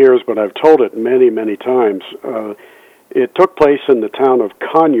 30 years, but I've told it many, many times. It took place in the town of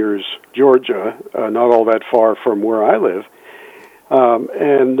Conyers, Georgia, not all that far from where I live.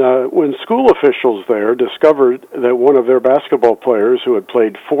 And when school officials there discovered that one of their basketball players who had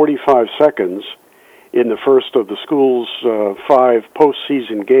played 45 seconds in the first of the school's 5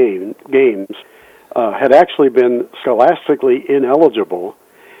 postseason games had actually been scholastically ineligible,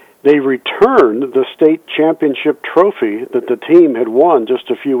 they returned the state championship trophy that the team had won just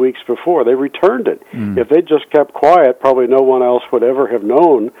a few weeks before. They returned it. If they just kept quiet, probably no one else would ever have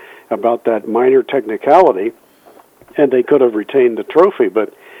known about that minor technicality, and they could have retained the trophy.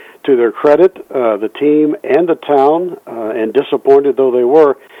 But to their credit, the team and the town, and disappointed though they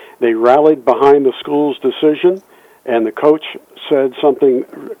were, they rallied behind the school's decision. And the coach said something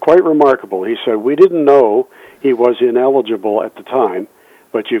quite remarkable. He said, "We didn't know he was ineligible at the time,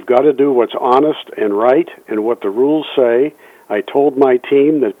 but you've got to do what's honest and right and what the rules say. I told my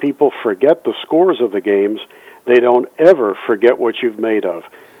team that people forget the scores of the games. They don't ever forget what you're made of.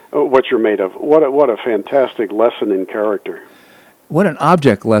 What a fantastic lesson in character." What an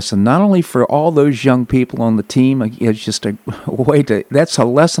object lesson, not only for all those young people on the team, it's just a way to, that's a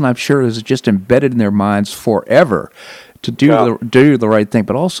lesson I'm sure is just embedded in their minds forever to do the right thing,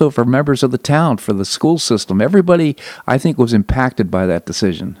 but also for members of the town, for the school system. Everybody, I think, was impacted by that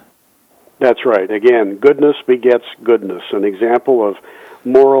decision. That's right. Again, goodness begets goodness. An example of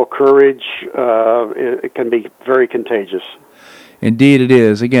moral courage, it can be very contagious. Indeed it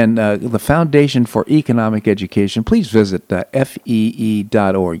is. Again, the Foundation for Economic Education, please visit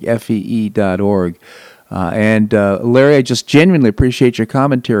FEE.org, FEE.org. And Larry, I just genuinely appreciate your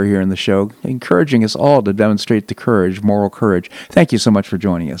commentary here in the show, encouraging us all to demonstrate the courage, moral courage. Thank you so much for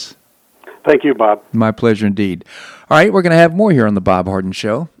joining us. Thank you, Bob. My pleasure indeed. All right, we're going to have more here on the Bob Harden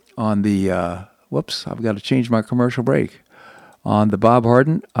Show on the, I've got to change my commercial break, on the Bob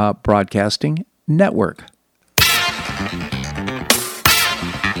Harden Broadcasting Network.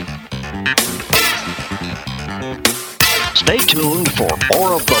 Stay tuned for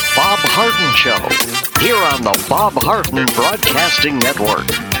more of the Bob Harden Show here on the Bob Harden Broadcasting Network.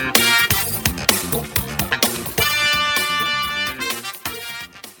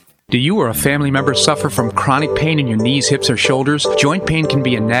 Do you or a family member suffer from chronic pain in your knees, hips, or shoulders? Joint pain can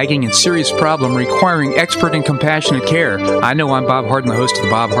be a nagging and serious problem requiring expert and compassionate care. I know I'm Bob Harden, the host of The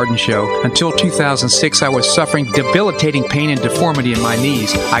Bob Harden Show. Until 2006, I was suffering debilitating pain and deformity in my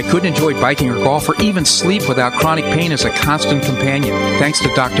knees. I couldn't enjoy biking or golf or even sleep without chronic pain as a constant companion. Thanks to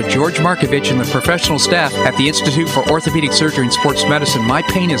Dr. George Markovich and the professional staff at the Institute for Orthopedic Surgery and Sports Medicine, my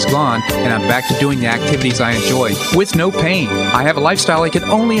pain is gone and I'm back to doing the activities I enjoy with no pain. I have a lifestyle I could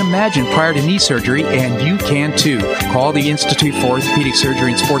only imagine prior to knee surgery, and you can too. Call the Institute for Orthopedic Surgery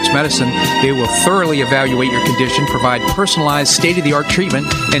and Sports Medicine. They will thoroughly evaluate your condition, provide personalized, state-of-the-art treatment,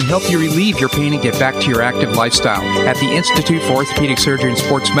 and help you relieve your pain and get back to your active lifestyle. At the Institute for Orthopedic Surgery and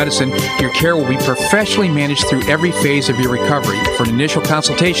Sports Medicine, your care will be professionally managed through every phase of your recovery. For an initial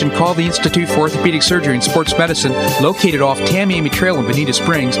consultation, call the Institute for Orthopedic Surgery and Sports Medicine, located off Tamiami Trail in Bonita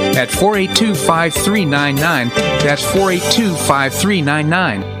Springs, at 482-5399. That's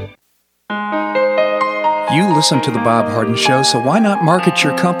 482-5399. You listen to The Bob Harden Show, so why not market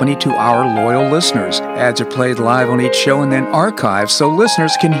your company to our loyal listeners? Ads are played live on each show and then archived so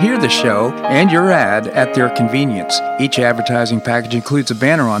listeners can hear the show and your ad at their convenience. Each advertising package includes a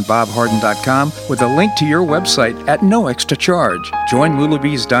banner on bobharden.com with a link to your website at no extra charge. Join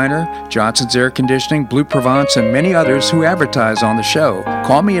Lulabee's Diner, Johnson's Air Conditioning, Blue Provence, and many others who advertise on the show.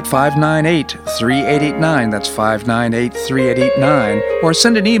 Call me at 598-3889, that's 598-3889, or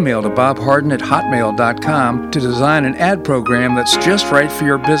send an email to bobharden@hotmail.com to design an ad program that's just right for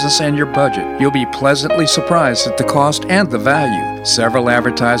your business and your budget. You'll be pleasantly surprised at the cost and the value. Several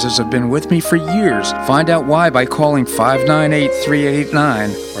advertisers have been with me for years. Find out why by calling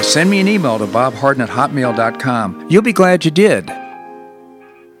 598-3889 or send me an email to bobharden@hotmail.com. You'll be glad you did.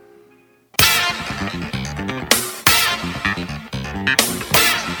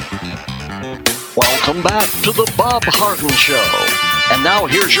 Welcome back to the Bob Harden Show. And now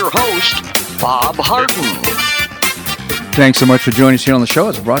here's your host, Bob Harden. Thanks so much for joining us here on the show.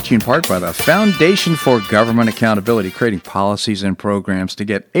 It's brought to you in part by the Foundation for Government Accountability, creating policies and programs to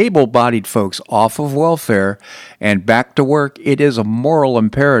get able-bodied folks off of welfare and back to work. It is a moral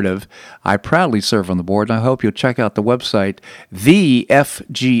imperative. I proudly serve on the board, and I hope you'll check out the website, thefga.org,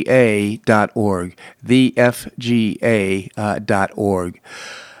 thefga.org.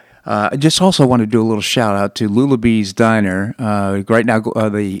 I just also want to do a little shout out to Lulabee's Diner. Right now,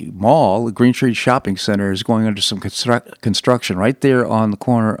 the mall, the Green Tree Shopping Center, is going under some construction right there on the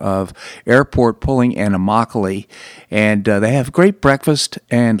corner of Airport Pulling and Immokalee. And they have great breakfast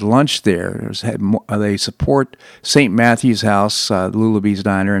and lunch there. They support St. Matthew's House, Lulabee's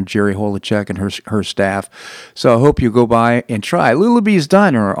Diner, and Jerry Holacek and her staff. So I hope you go by and try Lulabee's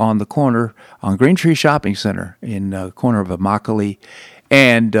Diner on the corner on Green Tree Shopping Center in the corner of Immokalee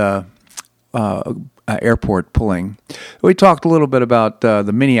and Airport Pulling. We talked a little bit about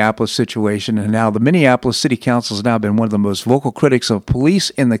the Minneapolis situation and how the Minneapolis City Council has now been one of the most vocal critics of police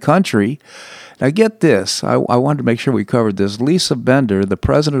in the country. Now get this, I wanted to make sure we covered this. Lisa Bender, the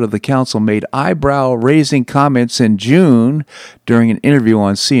president of the council, made eyebrow-raising comments in June during an interview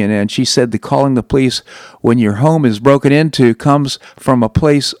on CNN. She said that calling the police when your home is broken into comes from a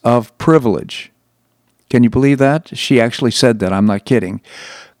place of privilege. Can you believe that? She actually said that. I'm not kidding.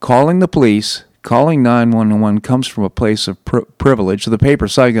 Calling the police Calling 911 comes from a place of privilege. The paper,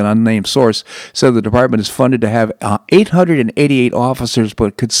 citing an unnamed source, said the department is funded to have 888 officers,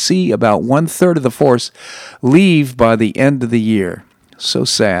 but could see about one-third of the force leave by the end of the year. So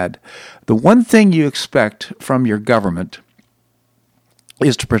sad. The one thing you expect from your government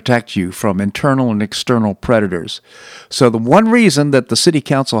is to protect you from internal and external predators. So the one reason that the city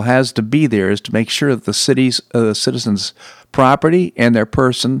council has to be there is to make sure that the city's citizens' property and their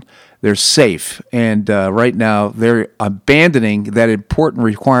person, they're safe. And right now they're abandoning that important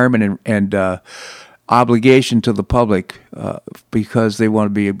requirement and obligation to the public because they want to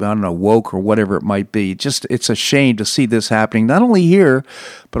be, I don't know, woke or whatever it might be. Just, it's a shame to see this happening, not only here,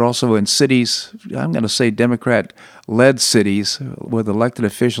 but also in cities, I'm going to say Democrat-led cities with elected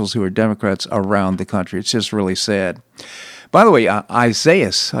officials who are Democrats around the country. It's just really sad. By the way,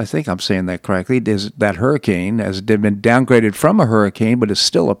 Isaias, I think I'm saying that correctly, is that hurricane has been downgraded from a hurricane, but is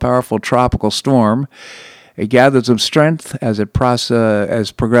still a powerful tropical storm. It gathered some strength as it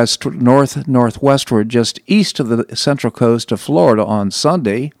progressed northwestward just east of the central coast of Florida on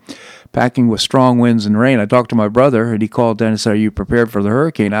Sunday, packing with strong winds and rain. I talked to my brother, and he called in and said, "Are you prepared for the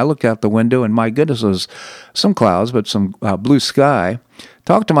hurricane?" I looked out the window, and my goodness, it was some clouds, but some blue sky.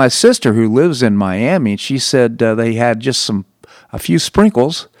 Talked to my sister, who lives in Miami, and she said they had just a few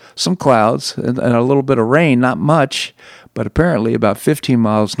sprinkles, some clouds, and a little bit of rain, not much. But apparently about 15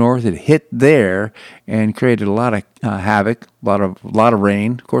 miles north, it hit there and created a lot of havoc, a lot of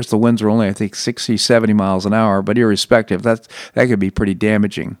rain. Of course, the winds were only, I think, 60, 70 miles an hour, but irrespective, that could be pretty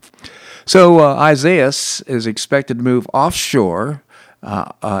damaging. So Isaias is expected to move offshore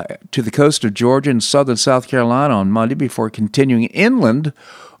to the coast of Georgia and southern South Carolina on Monday before continuing inland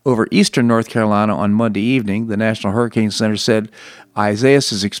over eastern North Carolina on Monday evening. The National Hurricane Center said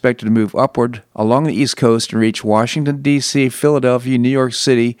Isaias is expected to move upward along the East Coast and reach Washington, D.C., Philadelphia, New York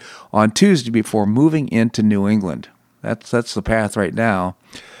City on Tuesday before moving into New England. That's the path right now.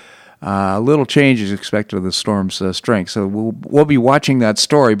 A little change is expected of the storm's strength. So we'll be watching that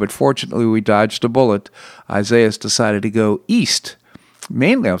story, but fortunately we dodged a bullet. Isaias decided to go east,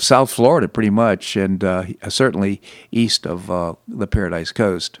 mainly of South Florida pretty much, and certainly east of the Paradise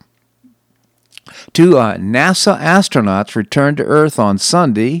Coast. Two NASA astronauts returned to Earth on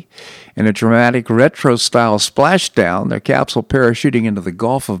Sunday in a dramatic retro-style splashdown, their capsule parachuting into the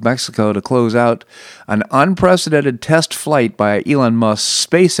Gulf of Mexico to close out an unprecedented test flight by Elon Musk's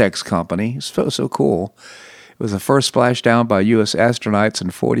SpaceX company. It's so cool. It was the first splashdown by U.S. astronauts in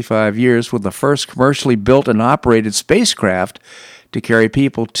 45 years, with the first commercially built and operated spacecraft to carry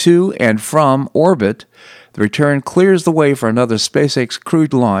people to and from orbit. The return clears the way for another SpaceX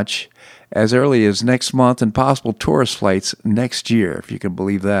crewed launch as early as next month and possible tourist flights next year, if you can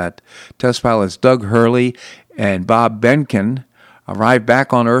believe that. Test pilots Doug Hurley and Bob Behnken arrived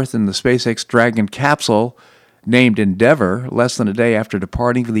back on Earth in the SpaceX Dragon capsule named Endeavour less than a day after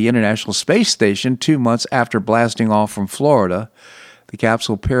departing for the International Space Station 2 months after blasting off from Florida. The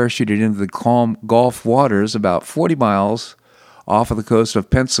capsule parachuted into the calm Gulf waters about 40 miles off of the coast of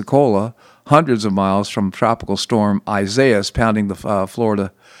Pensacola, hundreds of miles from tropical storm Isaias pounding the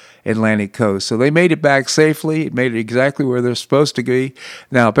Florida Atlantic coast. So they made it back safely. It made it exactly where they're supposed to be.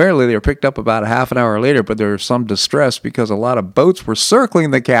 Now, apparently they were picked up about a half an hour later, but there was some distress because a lot of boats were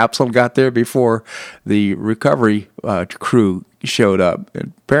circling the capsule and got there before the recovery crew showed up.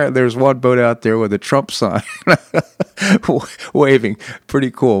 And apparently there's one boat out there with a Trump sign waving.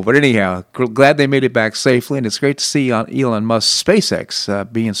 Pretty cool. But anyhow, glad they made it back safely, and it's great to see Elon Musk's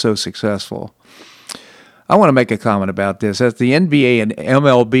SpaceX being so successful. I want to make a comment about this. As the NBA and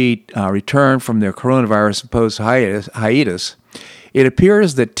MLB return from their coronavirus-imposed hiatus, it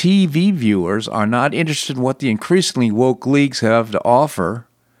appears that TV viewers are not interested in what the increasingly woke leagues have to offer.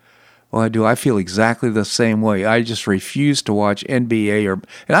 Well, I feel exactly the same way. I just refuse to watch NBA.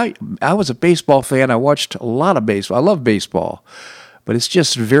 And I was a baseball fan. I watched a lot of baseball. I love baseball. But it's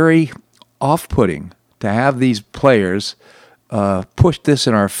just very off-putting to have these players push this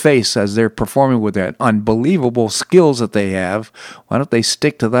in our face as they're performing with that unbelievable skills that they have. Why don't they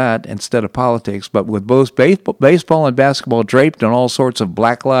stick to that instead of politics? But with both baseball and basketball draped in all sorts of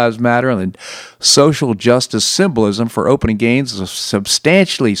Black Lives Matter and social justice symbolism for opening games, a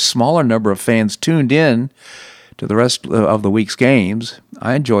substantially smaller number of fans tuned in to the rest of the week's games.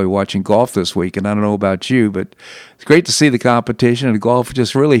 I enjoy watching golf this week, and I don't know about you, but it's great to see the competition, and golf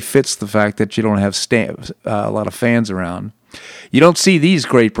just really fits the fact that you don't have a lot of fans around. You don't see these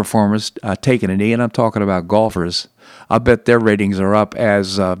great performers taking a knee, and I'm talking about golfers. I bet their ratings are up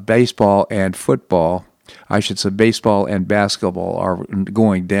as baseball and football, I should say baseball and basketball, are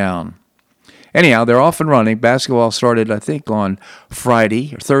going down. Anyhow, they're off and running. Basketball started, I think, on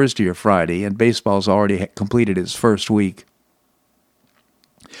Friday, or Thursday or Friday, and baseball's already completed its first week.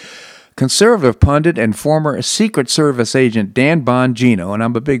 Conservative pundit and former Secret Service agent Dan Bongino, and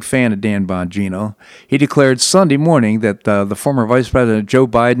I'm a big fan of Dan Bongino, he declared Sunday morning that the former Vice President Joe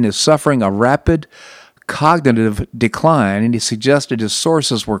Biden is suffering a rapid cognitive decline, and he suggested his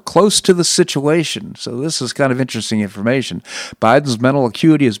sources were close to the situation. So this is kind of interesting information. Biden's mental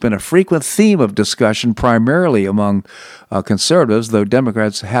acuity has been a frequent theme of discussion, primarily among conservatives, though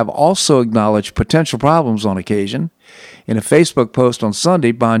Democrats have also acknowledged potential problems on occasion. In a Facebook post on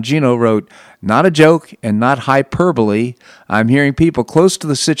Sunday, Bongino wrote, "Not a joke and not hyperbole. I'm hearing people close to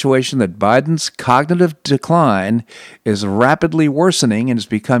the situation that Biden's cognitive decline is rapidly worsening and is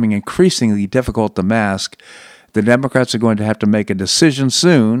becoming increasingly difficult to mask. The Democrats are going to have to make a decision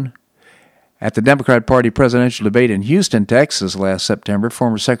soon." At the Democrat Party presidential debate in Houston, Texas last September,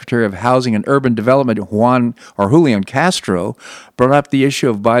 former Secretary of Housing and Urban Development Julian Castro brought up the issue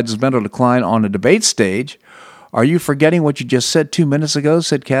of Biden's mental decline on a debate stage. "Are you forgetting what you just said 2 minutes ago?"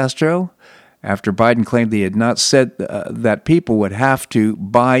 said Castro, after Biden claimed he had not said that people would have to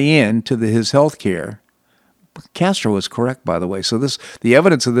buy in to his health care. Castro was correct, by the way. So the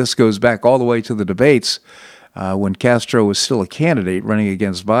evidence of this goes back all the way to the debates when Castro was still a candidate running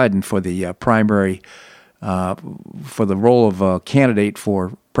against Biden for the primary, for the role of candidate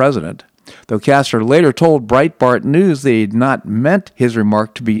for president. Though Castro later told Breitbart News that he had not meant his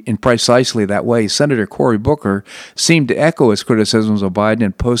remark to be in precisely that way, Senator Cory Booker seemed to echo his criticisms of Biden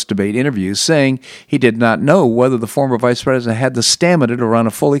in post-debate interviews, saying he did not know whether the former vice president had the stamina to run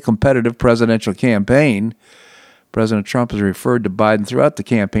a fully competitive presidential campaign. President Trump has referred to Biden throughout the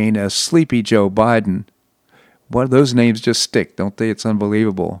campaign as Sleepy Joe Biden. What, those names just stick, don't they? It's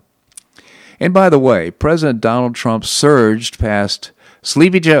unbelievable. And by the way, President Donald Trump surged past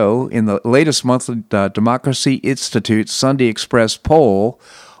Sleepy Joe in the latest monthly Democracy Institute Sunday Express poll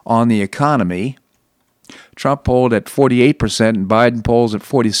on the economy. Trump polled at 48% and Biden polls at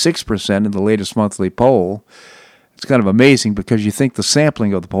 46% in the latest monthly poll. It's kind of amazing because you think the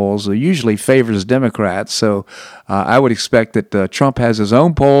sampling of the polls usually favors Democrats. So I would expect that Trump has his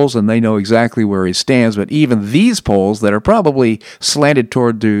own polls and they know exactly where he stands. But even these polls that are probably slanted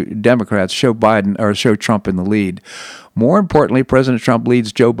toward the Democrats show Trump in the lead. More importantly, President Trump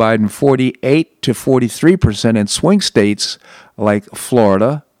leads Joe Biden 48 to 43% in swing states like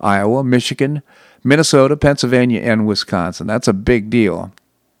Florida, Iowa, Michigan, Minnesota, Pennsylvania, and Wisconsin. That's a big deal.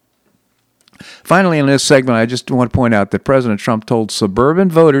 Finally, in this segment, I just want to point out that President Trump told suburban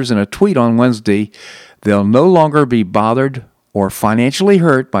voters in a tweet on Wednesday they'll no longer be bothered or financially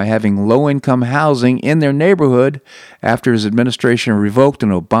hurt by having low-income housing in their neighborhood after his administration revoked an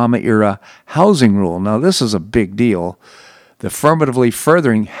Obama-era housing rule. Now, this is a big deal. The Affirmatively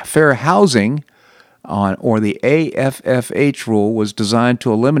Furthering Fair Housing, or the AFFH rule, was designed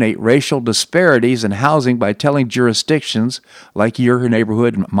to eliminate racial disparities in housing by telling jurisdictions like your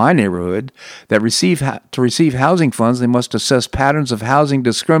neighborhood and my neighborhood that to receive housing funds, they must assess patterns of housing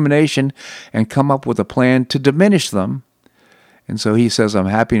discrimination and come up with a plan to diminish them. And so he says, "I'm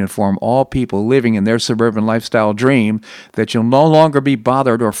happy to inform all people living in their suburban lifestyle dream that you'll no longer be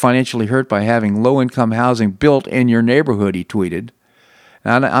bothered or financially hurt by having low-income housing built in your neighborhood," he tweeted.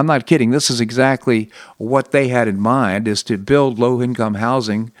 And I'm not kidding. This is exactly what they had in mind, is to build low-income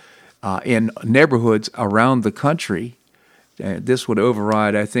housing in neighborhoods around the country. This would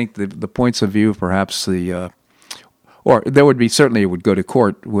override, I think, the points of view of perhaps or there would be, certainly it would go to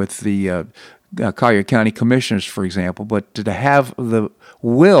court with the Collier County Commissioners, for example, but to have the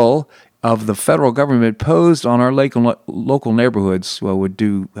will of the federal government posed on our local neighborhoods, well,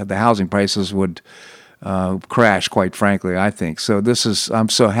 the housing prices would crash, quite frankly, I think. So I'm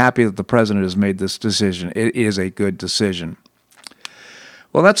so happy that the president has made this decision. It is a good decision.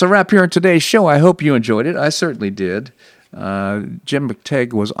 Well, that's a wrap here on today's show. I hope you enjoyed it. I certainly did. Jim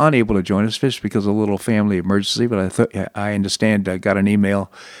McTagg was unable to join us just because of a little family emergency, but I understand I got an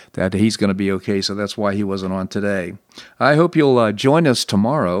email that he's going to be okay, so that's why he wasn't on today. I hope you'll join us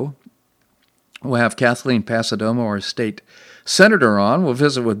tomorrow. We'll have Kathleen Pasadomo, our state senator, on. We'll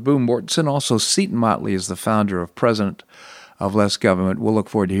visit with Boone Mortensen. Also, Seton Motley is the founder of President of Less Government. We'll look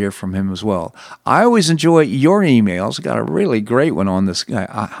forward to hear from him as well. I always enjoy your emails. Got a really great one on this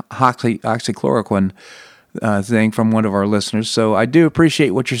oxychloroquine thing from one of our listeners. So I do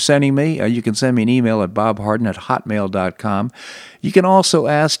appreciate what you're sending me. You can send me an email at bobharden@hotmail.com. You can also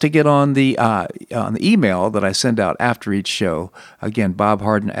ask to get on the email that I send out after each show. Again,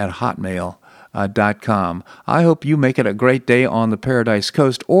 bobharden@hotmail.com. I hope you make it a great day on the Paradise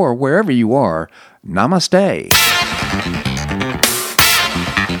Coast or wherever you are. Namaste.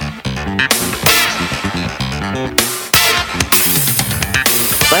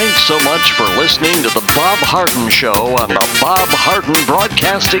 Thanks so much for listening to The Bob Harden Show on the Bob Harden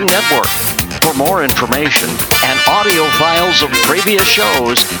Broadcasting Network. For more information and audio files of previous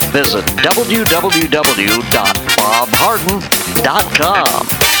shows, visit www.bobharden.com.